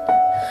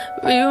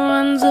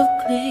reruns of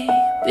Glee,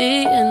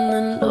 being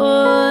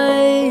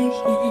annoying,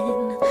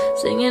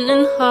 singing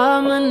in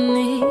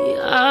harmony.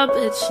 I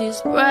bet she's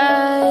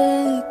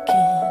bragging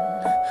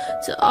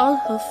to all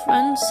her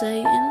friends,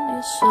 saying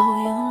you're so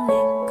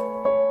unique.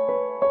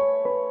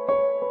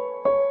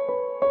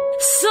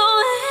 So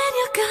when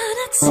you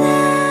gonna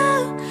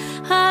tell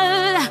her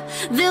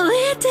that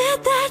we did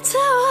that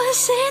too?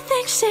 She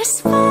thinks she's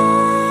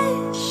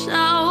special,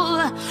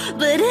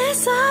 but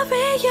it's all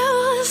real.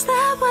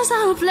 That was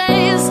our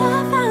place. I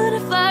found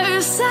it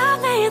first. I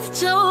made the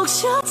jokes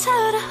you'll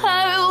tell to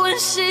her when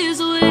she's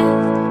with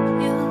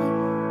you.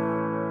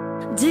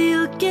 Do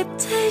you get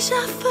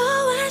deja vu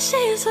when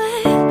she's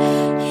with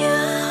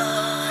you?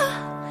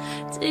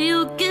 Do you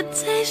get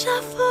deja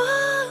vu?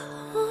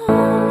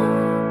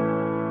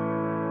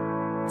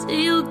 Do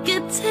you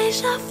get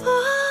deja vu?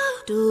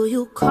 Do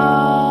you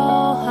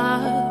call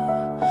her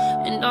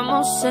and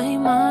almost say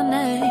my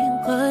name?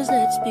 Cause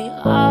let's be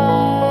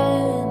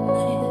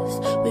honest,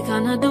 we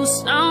kinda do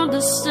sound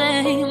the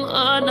same.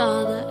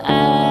 Another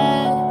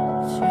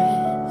actress.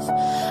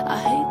 I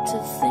hate to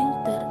think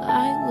that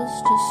I was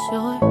just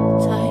your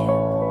type.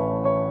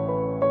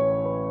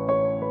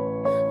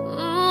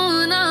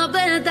 And I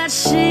bet that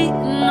she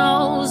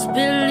knows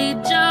Billy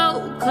Joe,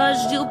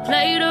 cause you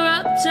played her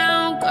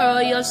uptown girl.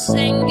 You're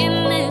singing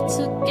it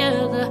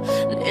together,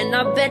 and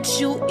I bet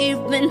you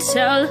even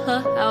tell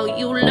her how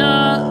you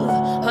love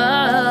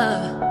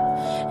her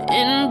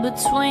in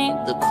between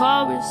the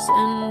chorus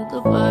and the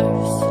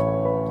verse.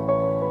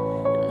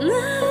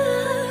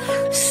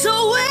 So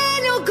when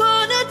you're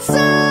gonna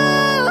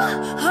tell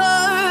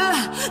her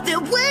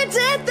that we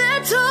did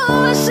that too?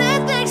 She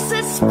thinks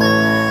it's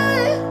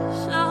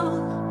special,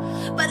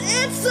 but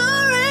it's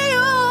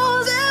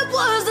surreal. That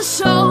was the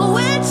show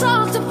we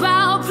talked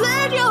about,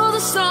 played you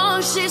the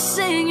song she's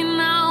singing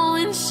now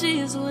when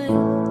she's with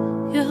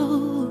you.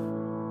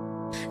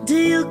 Do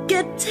you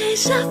get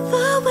deja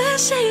vu when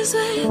she's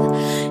with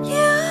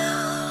you?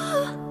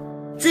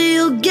 Do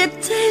you get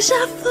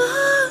deja vu?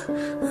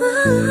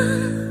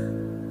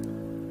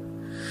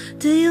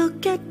 Do you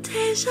get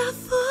deja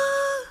vu?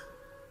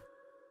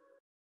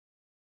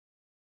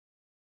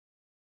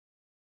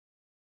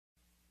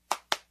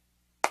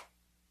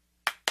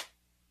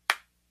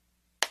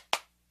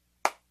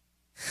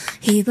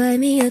 He buy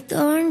me a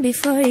thorn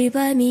before he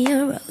buy me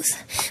a rose.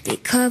 Be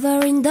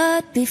covering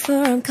that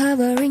before I'm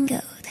covering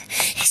gold.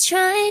 He's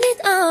trying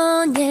it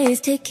on, yeah, he's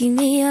taking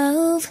me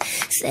off.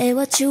 Say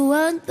what you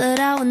want, but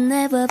I will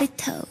never be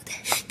told.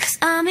 Cause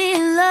I'm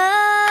in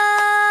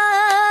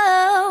love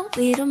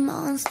with a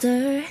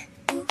monster.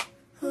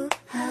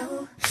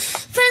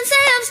 Friends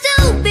say I'm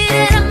stupid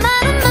and I'm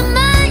out of my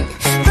mind,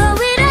 but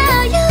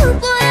without you,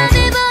 boy, I'll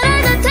be bored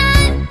all the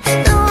time.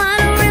 No, I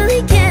don't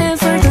really care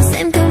for the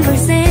same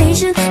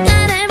conversation.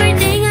 Got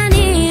everything I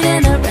need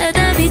and I'd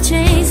rather be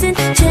chasing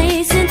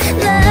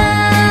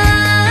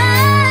love,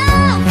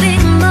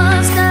 big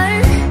monster.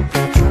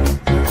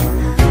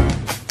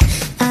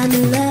 I'm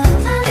in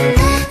love,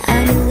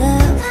 I'm in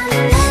love,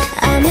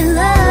 I'm in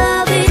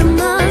love with a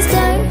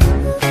monster.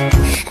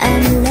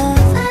 I'm in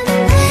love,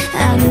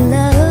 I'm in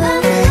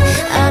love,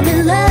 I'm in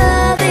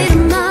love with a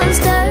monster.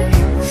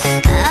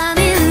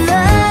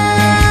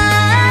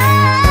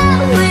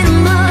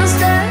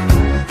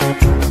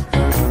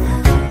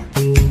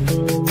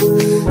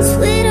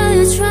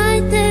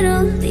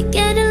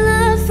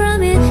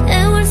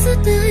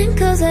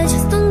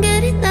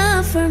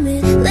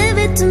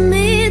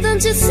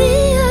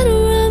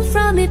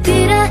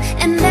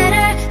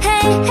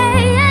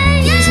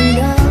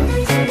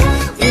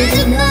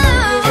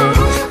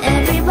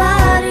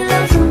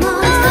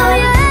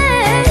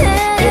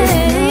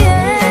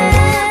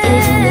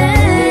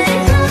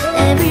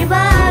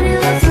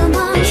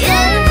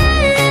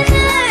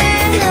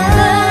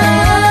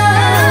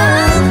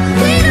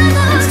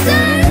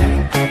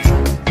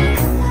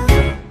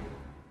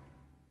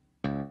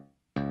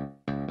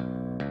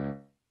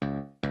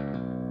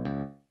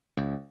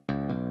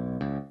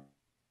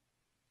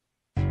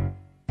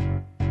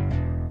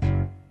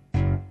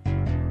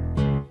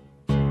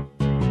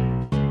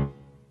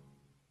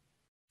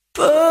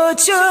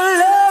 put your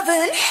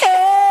loving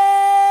hand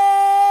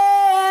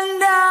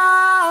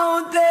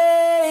out,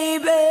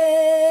 baby,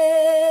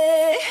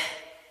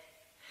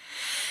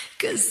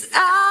 'cause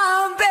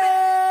I'm begging.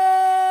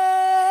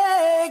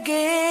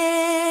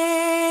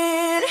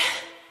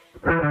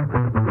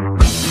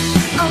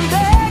 I'm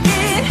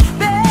begging,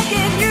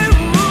 begging you.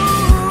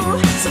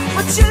 So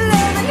put your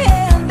loving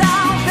hand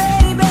out,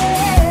 baby.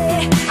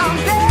 I'm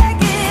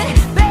begging,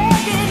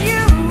 begging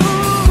you.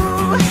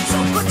 So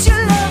put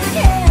your loving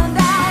hand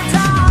out,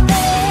 darling.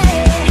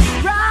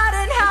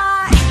 Riding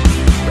high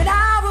when I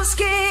was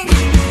king.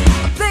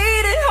 I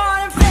played it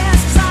hard and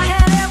fast 'cause I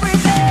had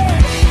everything.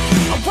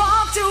 I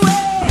walked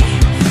away,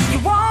 you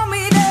want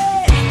me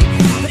there.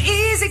 But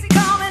easy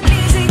come and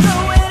easy go,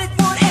 and it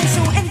won't end.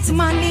 So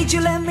anytime I need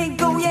you, let me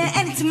go. Yeah,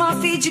 anytime I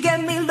feed you, get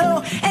me low.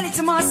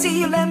 Anytime I see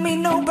you, let me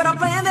know. But I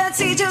plant that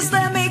seed, just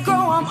let me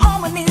grow. I'm on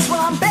my knees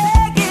while I'm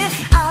begging.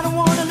 I don't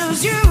wanna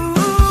lose you.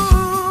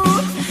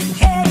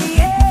 Yeah,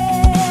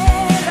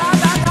 yeah. Da,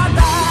 da, da,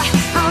 da.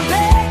 I'm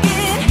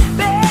begging,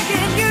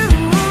 begging you.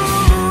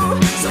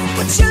 So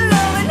put your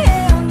loving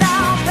hand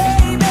down,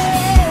 baby.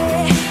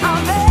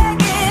 I'm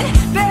begging,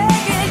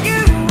 begging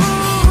you.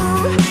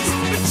 So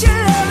put your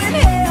loving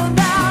hand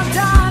down,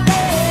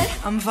 darling.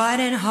 I'm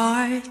fighting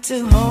hard to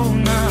hold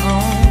my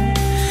own.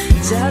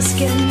 Just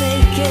can't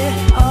make it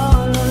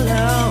all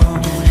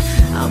alone.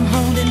 I'm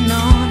holding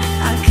on,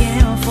 I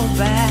can't fall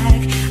back.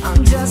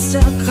 I'm just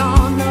a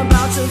con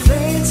about to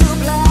fade to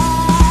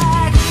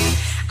black.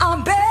 I'm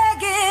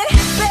begging,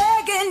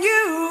 begging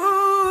you.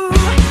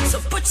 So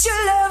put your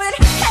loving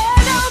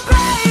hand on,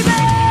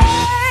 baby.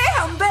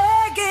 I'm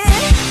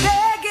begging,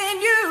 begging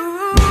you.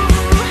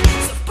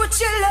 So put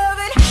your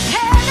loving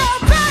hand on,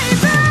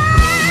 baby.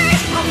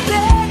 I'm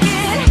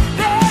begging,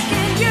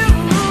 begging you.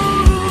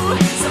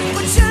 So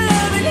put your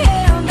loving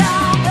hand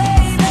down,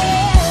 baby.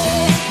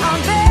 I'm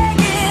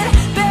begging,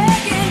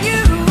 begging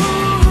you.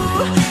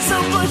 So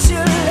put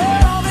your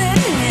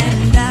loving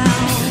hand down.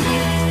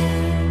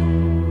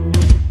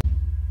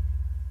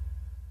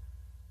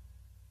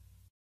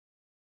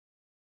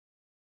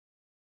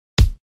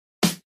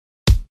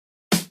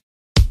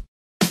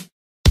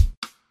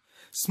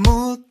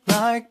 Smooth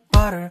like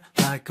butter,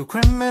 like a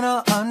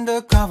criminal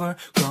undercover.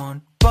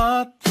 Gone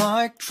bad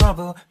like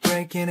trouble,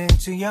 breaking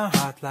into your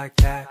heart like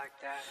that.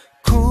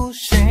 Cool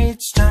shade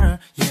stunner,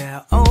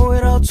 yeah, I owe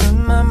it all to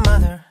my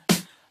mother.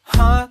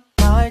 Hot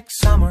like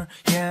summer,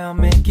 yeah, I'm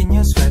making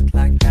you sweat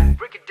like that.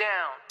 Break it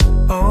down.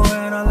 Oh,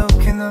 when I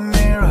look in the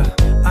mirror,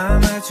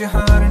 I'm at your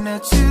heart in there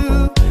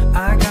too.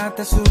 I got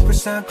that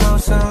superstar glow,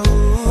 so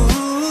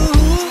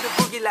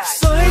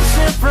side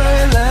step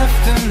right,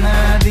 left and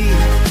naughty.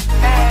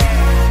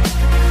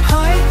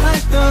 High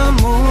like the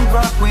moon,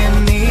 rock with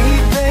me,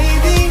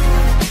 baby.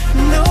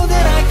 Know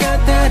that I got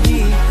that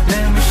heat.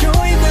 Let me show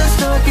you the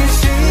stock is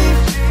cheap.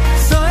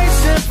 Side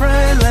step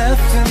right,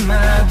 left and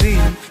my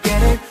beat.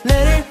 Get it,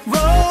 let it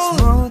roll.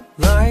 Smooth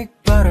like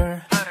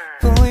butter,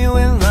 pull you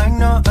in like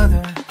no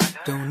other.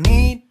 Don't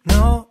need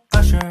no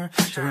usher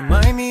to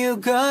remind me you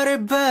got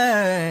it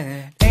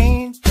bad.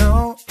 Ain't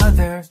no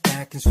other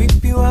that can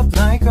sweep you up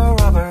like a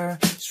rubber.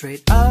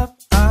 Straight up,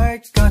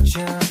 I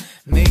gotcha,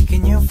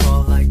 making you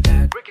fall like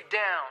that. Break it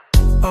down.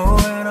 Oh,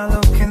 when I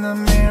look in the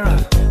mirror,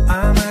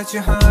 I'm at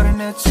your heart in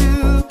there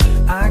too.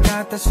 I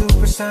got that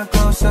superstar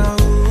glow, so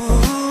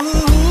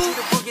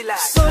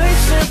side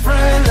step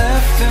right,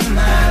 left and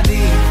my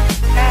beat.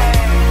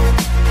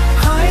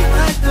 High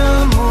like the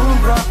moon,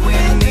 rock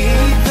with me,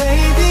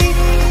 baby.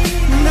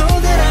 Know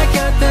that I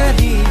got that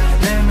heat.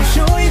 Let me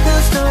show you the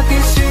stock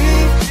is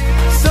cheap.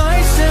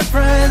 Side step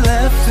right,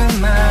 left and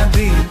my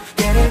beat.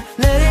 Get it,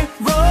 let it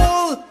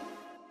roll.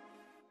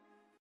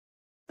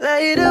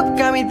 Light up,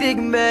 got me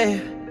thinking,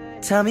 babe.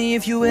 Tell me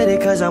if you with it,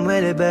 'cause I'm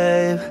with it,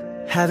 babe.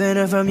 Haven't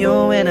heard from you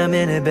when I'm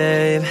in it,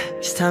 babe.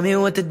 Just tell me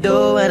what to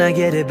do when I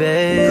get it,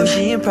 babe.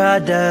 Gucci and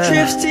Prada,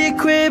 trips to your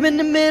crib in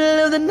the middle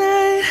of the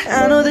night.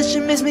 I know that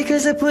you miss me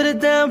 'cause I put it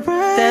down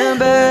right. Damn,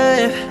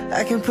 babe,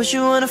 I can push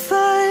you on a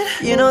flight.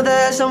 You know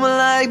that someone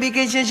like me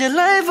can change your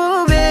life,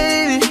 oh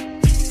baby.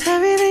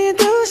 Everything you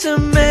do is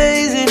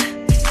amazing.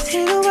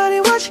 Ain't nobody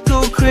watch you go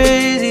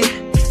crazy.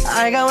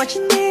 I got what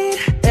you need.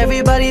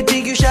 Everybody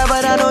think you shy,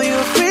 but I know you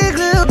a freak,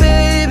 little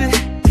baby.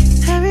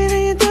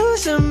 Everything you do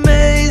is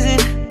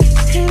amazing.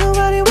 Ain't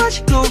nobody watch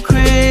you go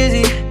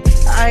crazy.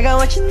 I got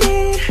what you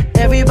need.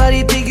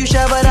 Everybody think you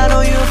shy, but I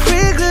know you a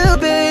freak, little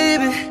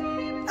baby.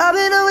 I've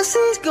been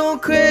overseas going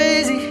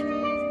crazy.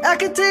 I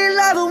can tell you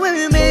live when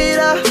we made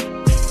up.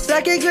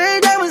 Black and gray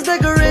diamonds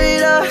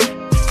decorator.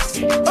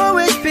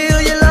 Orange peel,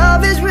 your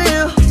love is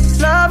real.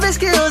 Love and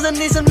skills, I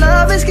need some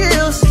love and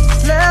skills.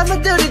 Left my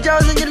dirty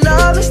jaws and your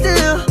love is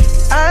still.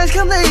 Eyes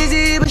come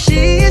lazy, but she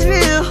is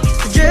real.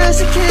 Dress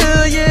to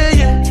kill, yeah,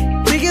 yeah.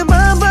 We can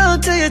bum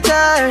till you're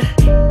tired.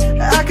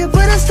 I can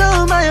put a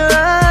stone by your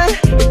eye.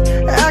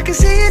 I can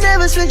see you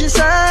never switch your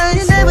side.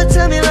 You never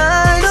tell me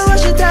lies. Don't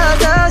wash your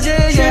towels,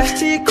 yeah, yeah. Trips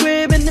to your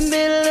crib in the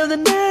middle of the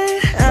night.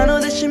 I know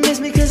that you miss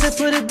me 'cause I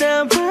put it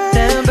down right.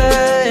 Damn,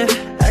 babe,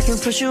 I can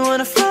push you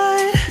on a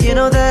flight. You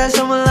know that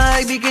someone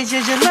like me can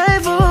change your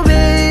life, oh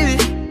baby.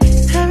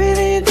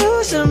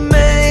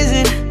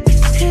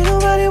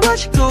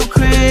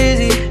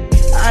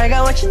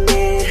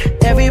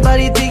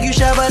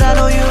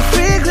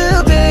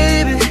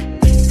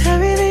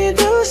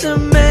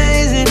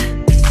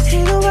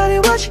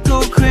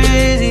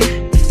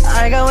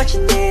 what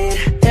you need.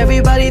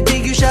 Everybody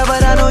think you shy,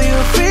 but I know you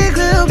a freak,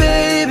 little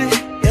baby.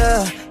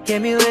 Yeah,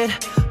 get me lit.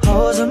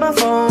 Hoes on my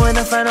phone when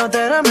I find out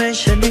that I'm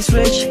rich. Let me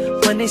switch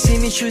when they see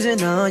me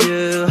choosing on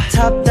you.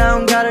 Top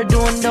down, got her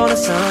doing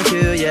donuts on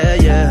you. Yeah,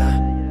 yeah.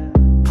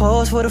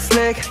 Pose for the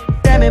flick.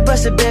 Damn it,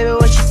 busted, baby,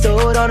 what you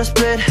throw it on a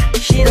split.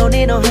 She don't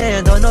need no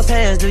hands or no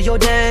pants, do your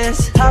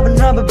dance. Hopping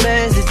rubber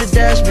bands, hit the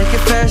dash, make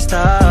it faster.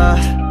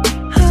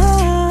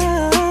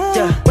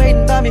 Yeah,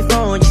 waiting by me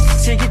phone just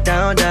to take it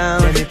down,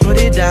 down. Let me put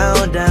it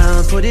down,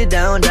 down, put it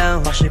down,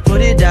 down. Watch me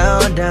put it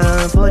down,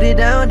 down, put it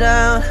down,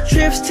 down.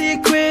 Trips to your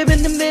crib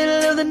in the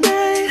middle of the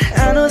night.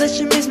 I know that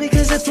you miss me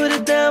cause I put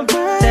it down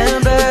right.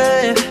 Damn,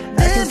 babe,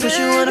 I can put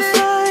you on a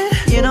flight.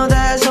 You know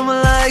that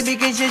someone like me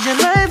can change your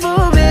life,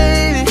 oh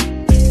baby.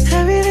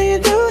 Everything you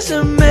do is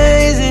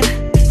amazing.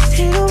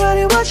 Ain't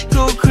nobody watch you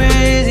go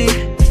crazy.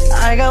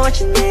 I got what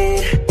you need.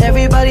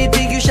 Everybody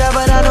think you shy,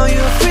 but I know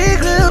you a freak,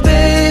 little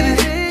baby.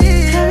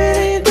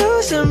 Everything you do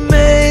is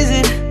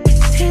amazing.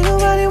 Ain't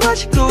nobody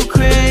watch you go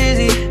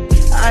crazy.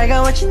 I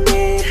got what you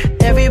need.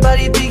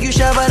 Everybody think you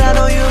shy, but I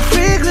know you a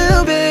freak,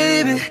 little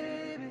baby.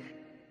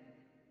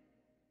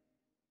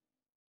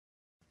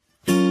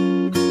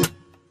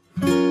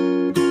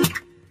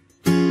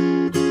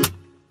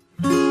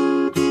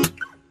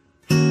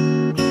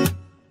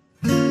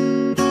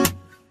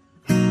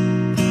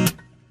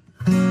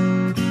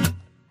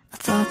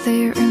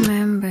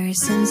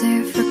 Since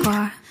I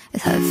forgot,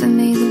 it's hard for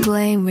me to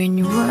blame when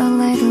you were a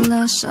little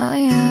lost, oh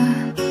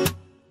yeah.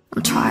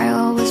 I'm tired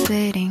always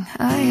waiting,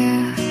 oh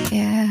yeah,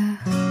 yeah.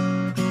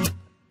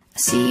 I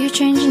see you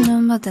changing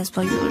number, that's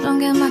why you don't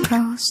get my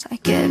calls. I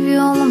gave you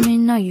all of me,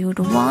 now you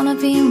don't wanna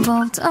be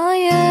involved, oh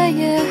yeah,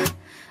 yeah.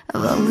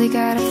 I've only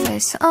got a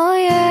face, oh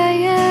yeah,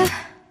 yeah.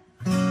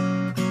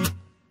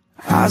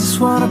 I just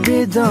wanna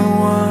be the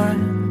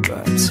one,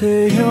 but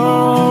till you're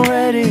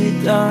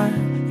already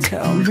done.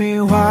 Tell me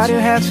why do you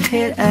have to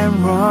hit and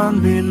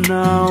run me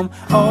now? I'm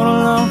all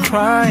alone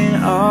crying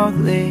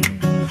ugly.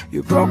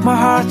 You broke my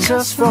heart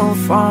just for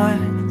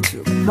fun.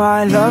 Took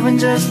my love and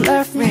just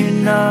left me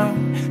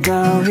numb.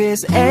 Now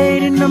it's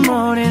 8 in the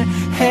morning,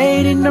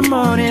 8 in the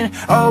morning.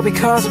 All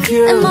because of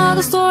you.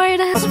 Another story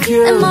that's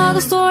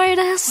another story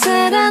that's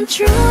sad and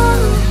true.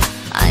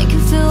 I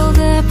can feel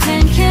the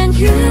pain, can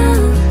you?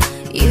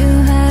 You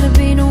had to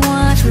be the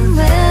one to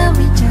let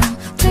me down,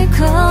 to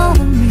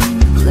color me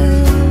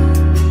blue.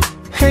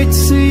 Hate to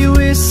see you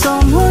with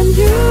someone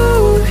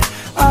new.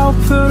 I'll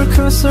put a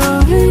cursor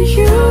on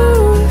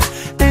you.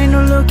 Ain't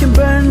no looking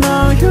back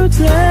now, you're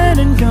dead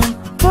and gone.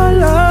 My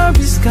love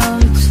is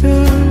gone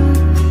too.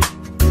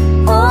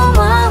 Oh,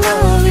 my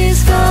love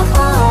is gone.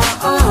 Oh,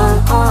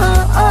 oh, oh,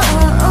 oh,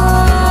 oh,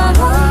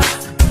 oh.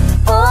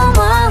 Oh,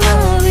 my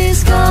love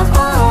is gone. Oh,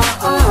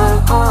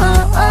 oh, oh,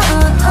 oh,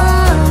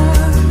 oh.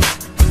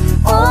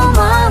 Oh,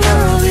 my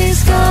love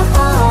is gone.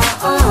 Oh,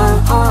 oh,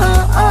 oh,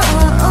 oh,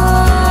 oh.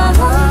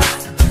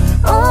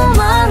 Oh,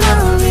 my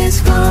love is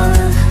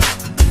gone.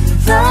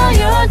 Now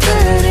you're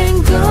dead and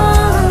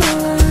gone.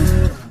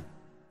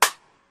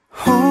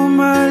 Oh,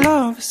 my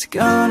love is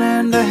gone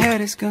and the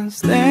head is gone.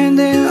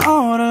 Standing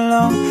all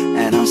alone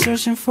and I'm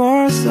searching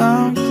for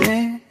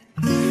something,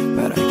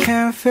 but I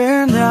can't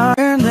feel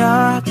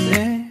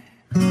nothing.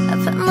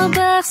 I've had my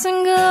bags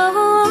and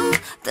go.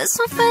 This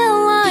one feel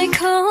like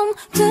home.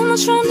 Too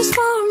much from this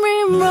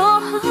foreign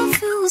wrong. I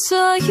feel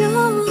so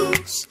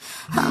used.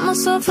 I'm a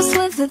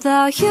self-asleep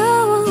without you.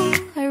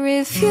 I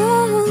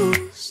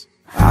refuse.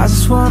 I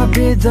just wanna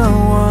be the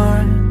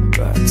one,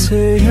 but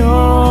till you're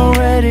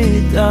already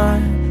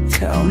done.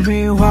 Tell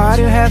me why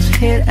do you have to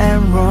hit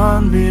and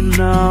run me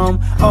now?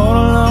 I'm all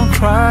alone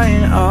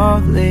crying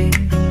ugly.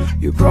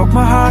 You broke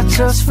my heart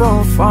just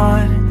for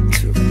fun.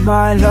 Took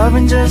my love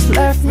and just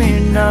left me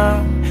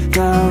numb.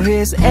 Now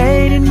it's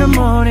 8 in the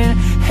morning,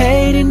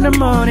 8 in the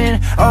morning.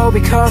 All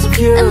because of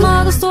you.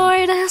 Another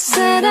story that's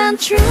sad and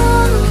true.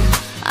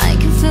 I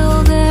can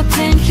feel the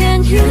pain,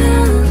 can you?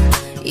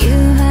 You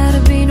had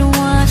to be the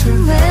one to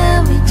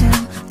let me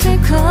down, to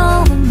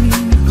color me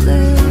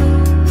blue.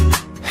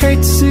 Hate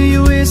to see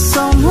you with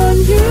someone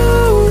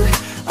new.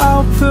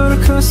 I'll put a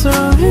cursor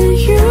on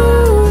you.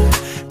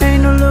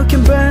 Ain't no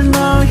looking back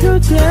now, you're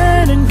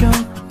dead and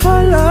gone.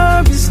 My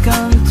love is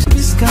gone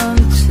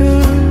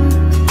too.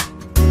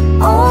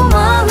 Oh,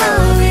 my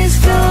love is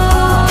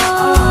gone.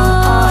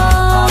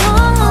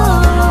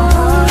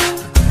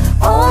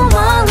 Oh,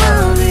 my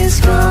love is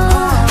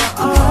gone.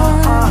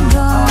 Gone,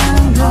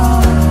 gone,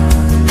 gone.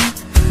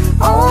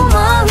 Oh,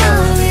 my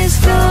love is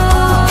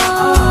gone.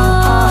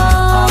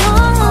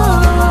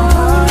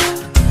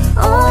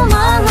 Oh,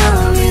 my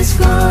love is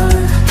gone.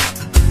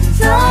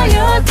 Now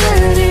you're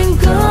dead and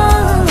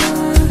gone.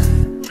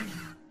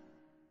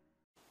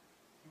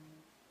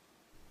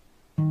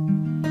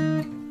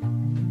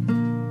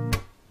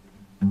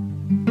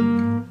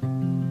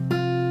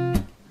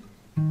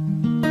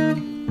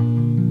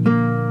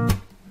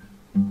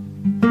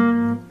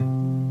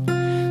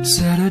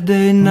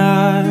 Saturday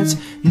nights,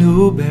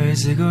 newberry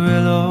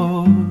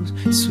cigarillos,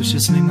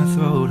 swishes make my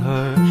throat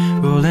hurt.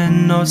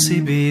 Rolling no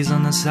CBs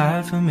on the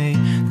side for me,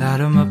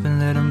 light 'em up and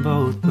let 'em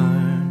both burn.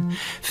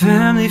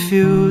 family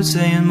feud,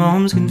 saying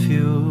mom's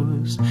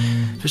confused,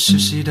 for sure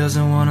she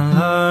doesn't wanna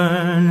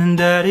learn. And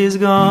daddy's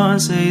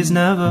gone, say he's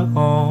never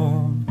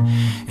home,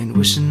 and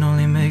wishing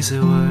only makes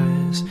it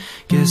worse.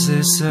 Guess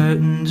there's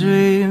certain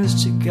dreams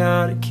that you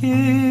gotta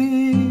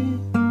keep,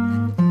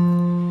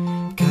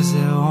 'cause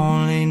they'll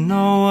only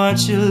know what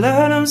you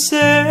let them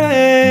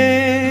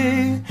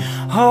say.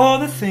 All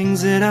the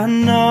things that I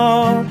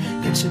know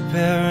that your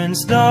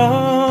parents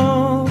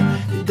don't,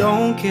 they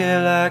don't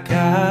care like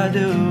I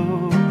do,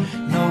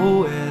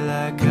 nowhere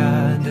like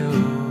I do.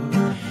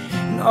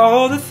 And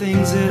all the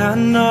things that I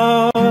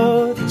know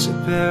that your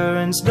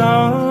parents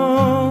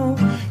don't,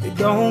 they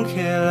don't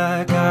care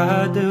like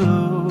I do,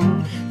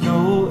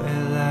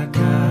 nowhere like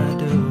I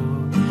do,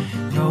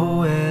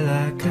 nowhere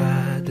like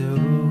I do,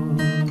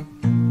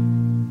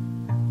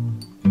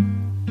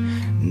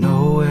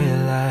 nowhere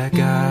like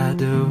I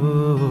do.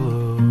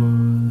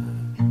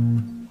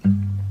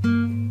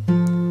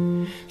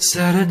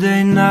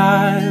 Saturday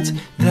night,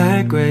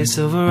 that gray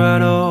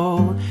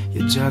Silverado,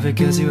 you drive it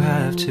 'cause you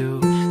have to.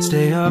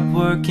 Stay up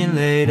working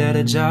late at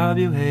a job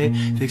you hate,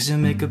 fix your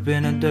makeup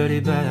in a dirty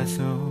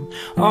bathroom.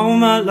 Oh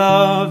my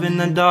love, in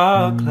the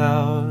dark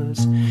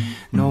clouds,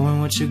 knowing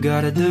what you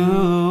gotta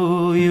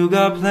do. You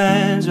got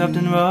plans wrapped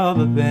in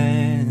rubber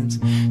bands,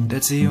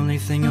 that's the only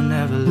thing you'll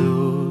never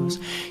lose.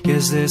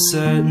 Guess there's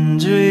certain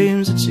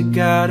dreams that you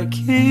gotta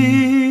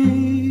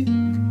keep,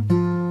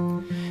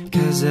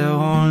 'cause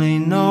they'll only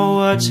know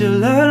what you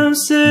let them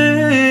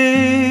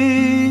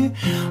say.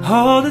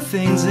 All the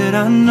things that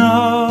I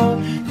know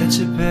that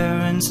your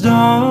parents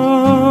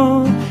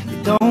don't, they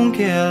don't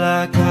care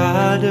like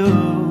I do,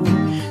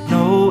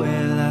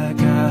 nowhere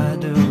like I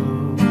do.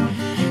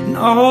 And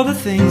all the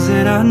things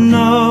that I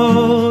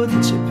know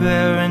that your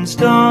parents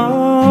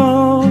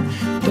don't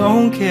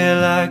care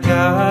like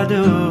I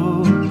do,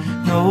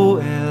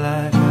 nowhere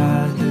like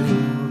I do,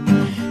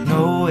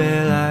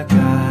 nowhere like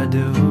I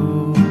do.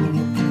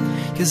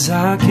 'Cause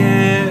I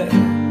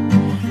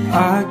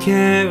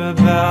care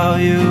about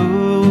you.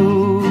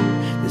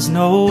 There's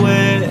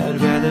nowhere I'd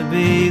rather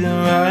be than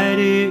right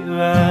here,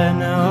 right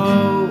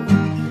now.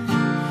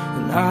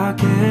 And I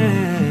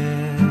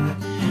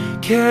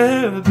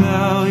care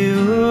about you.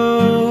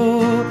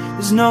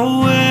 There's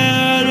nowhere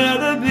I'd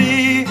rather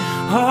be.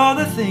 All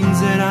the things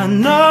that I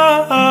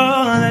know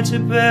that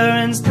your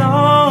parents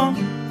don't,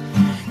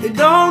 they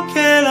don't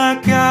care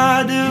like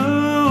I do,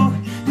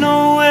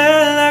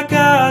 nowhere like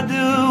I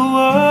do.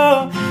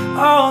 Oh,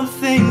 all the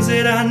things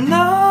that I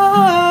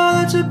know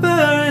that your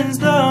parents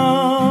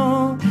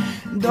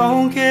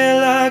don't care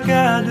like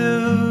I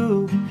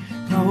do,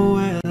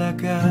 nowhere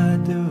like I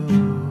do,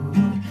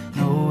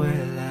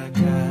 nowhere like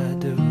I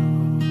do,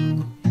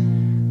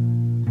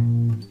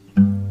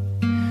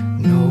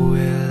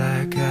 nowhere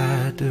like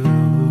I do,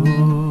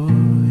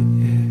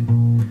 yeah.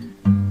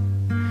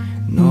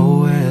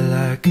 Nowhere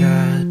like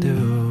I do,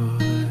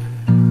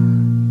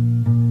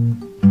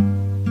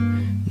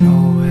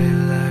 nowhere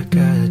like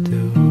I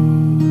do.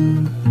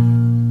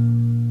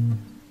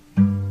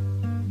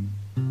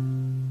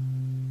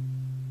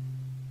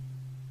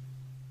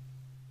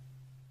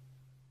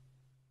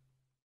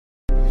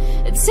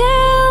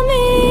 Tell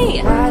me,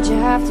 why'd you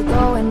have to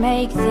go and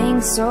make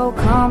things so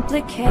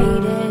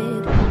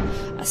complicated?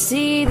 I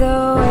see the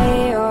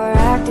way you're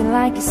acting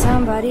like you're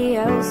somebody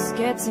else,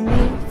 gets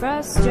me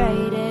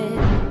frustrated.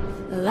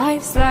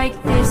 Life's like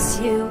this,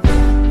 you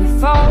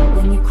fall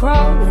and you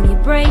crawl and you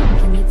break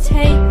and you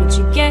take what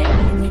you get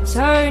and you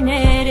turn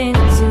it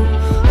into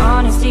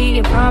honesty.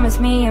 You promise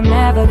me I'm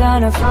never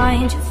gonna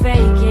find you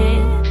fake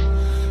it.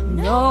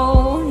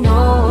 No,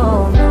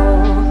 no, no,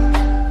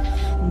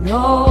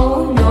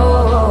 no, no,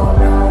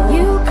 no.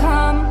 You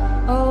come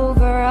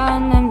over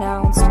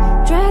unannounced,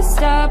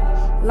 dressed up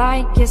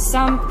like you're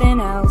something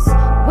else.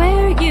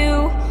 Where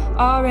you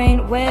are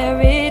ain't where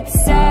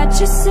it's at.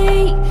 You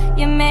see,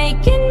 you're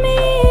making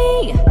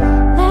me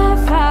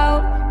laugh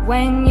out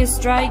when you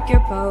strike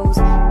your pose.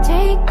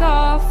 Take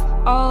off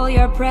all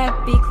your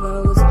preppy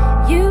clothes.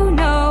 You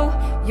know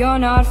you're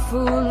not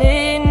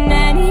fooling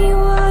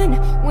anyone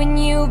when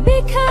you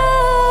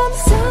become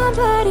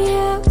somebody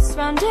else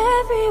around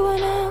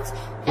everyone else,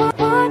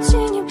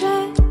 watching your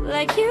back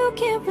like you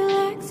can't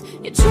relax.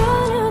 You're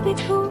trying to be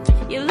cool,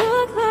 you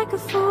look like a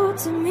fool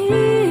to me.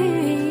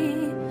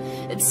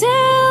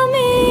 Tell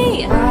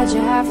me, why'd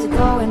you have to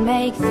go and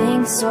make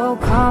things so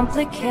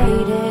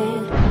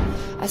complicated?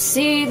 I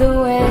see the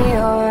way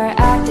you're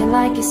acting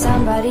like you're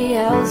somebody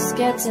else,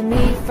 getting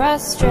me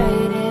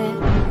frustrated.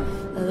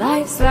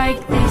 Life's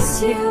like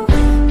this, you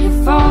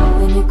fall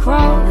and you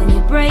crawl and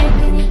you break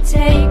and you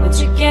take what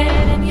you get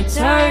and you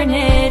turn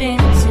it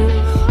into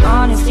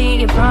honesty.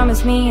 You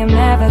promise me I'm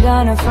never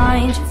gonna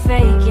find you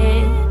fake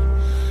it.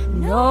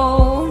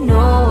 No,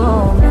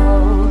 no, no,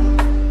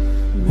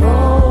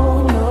 no.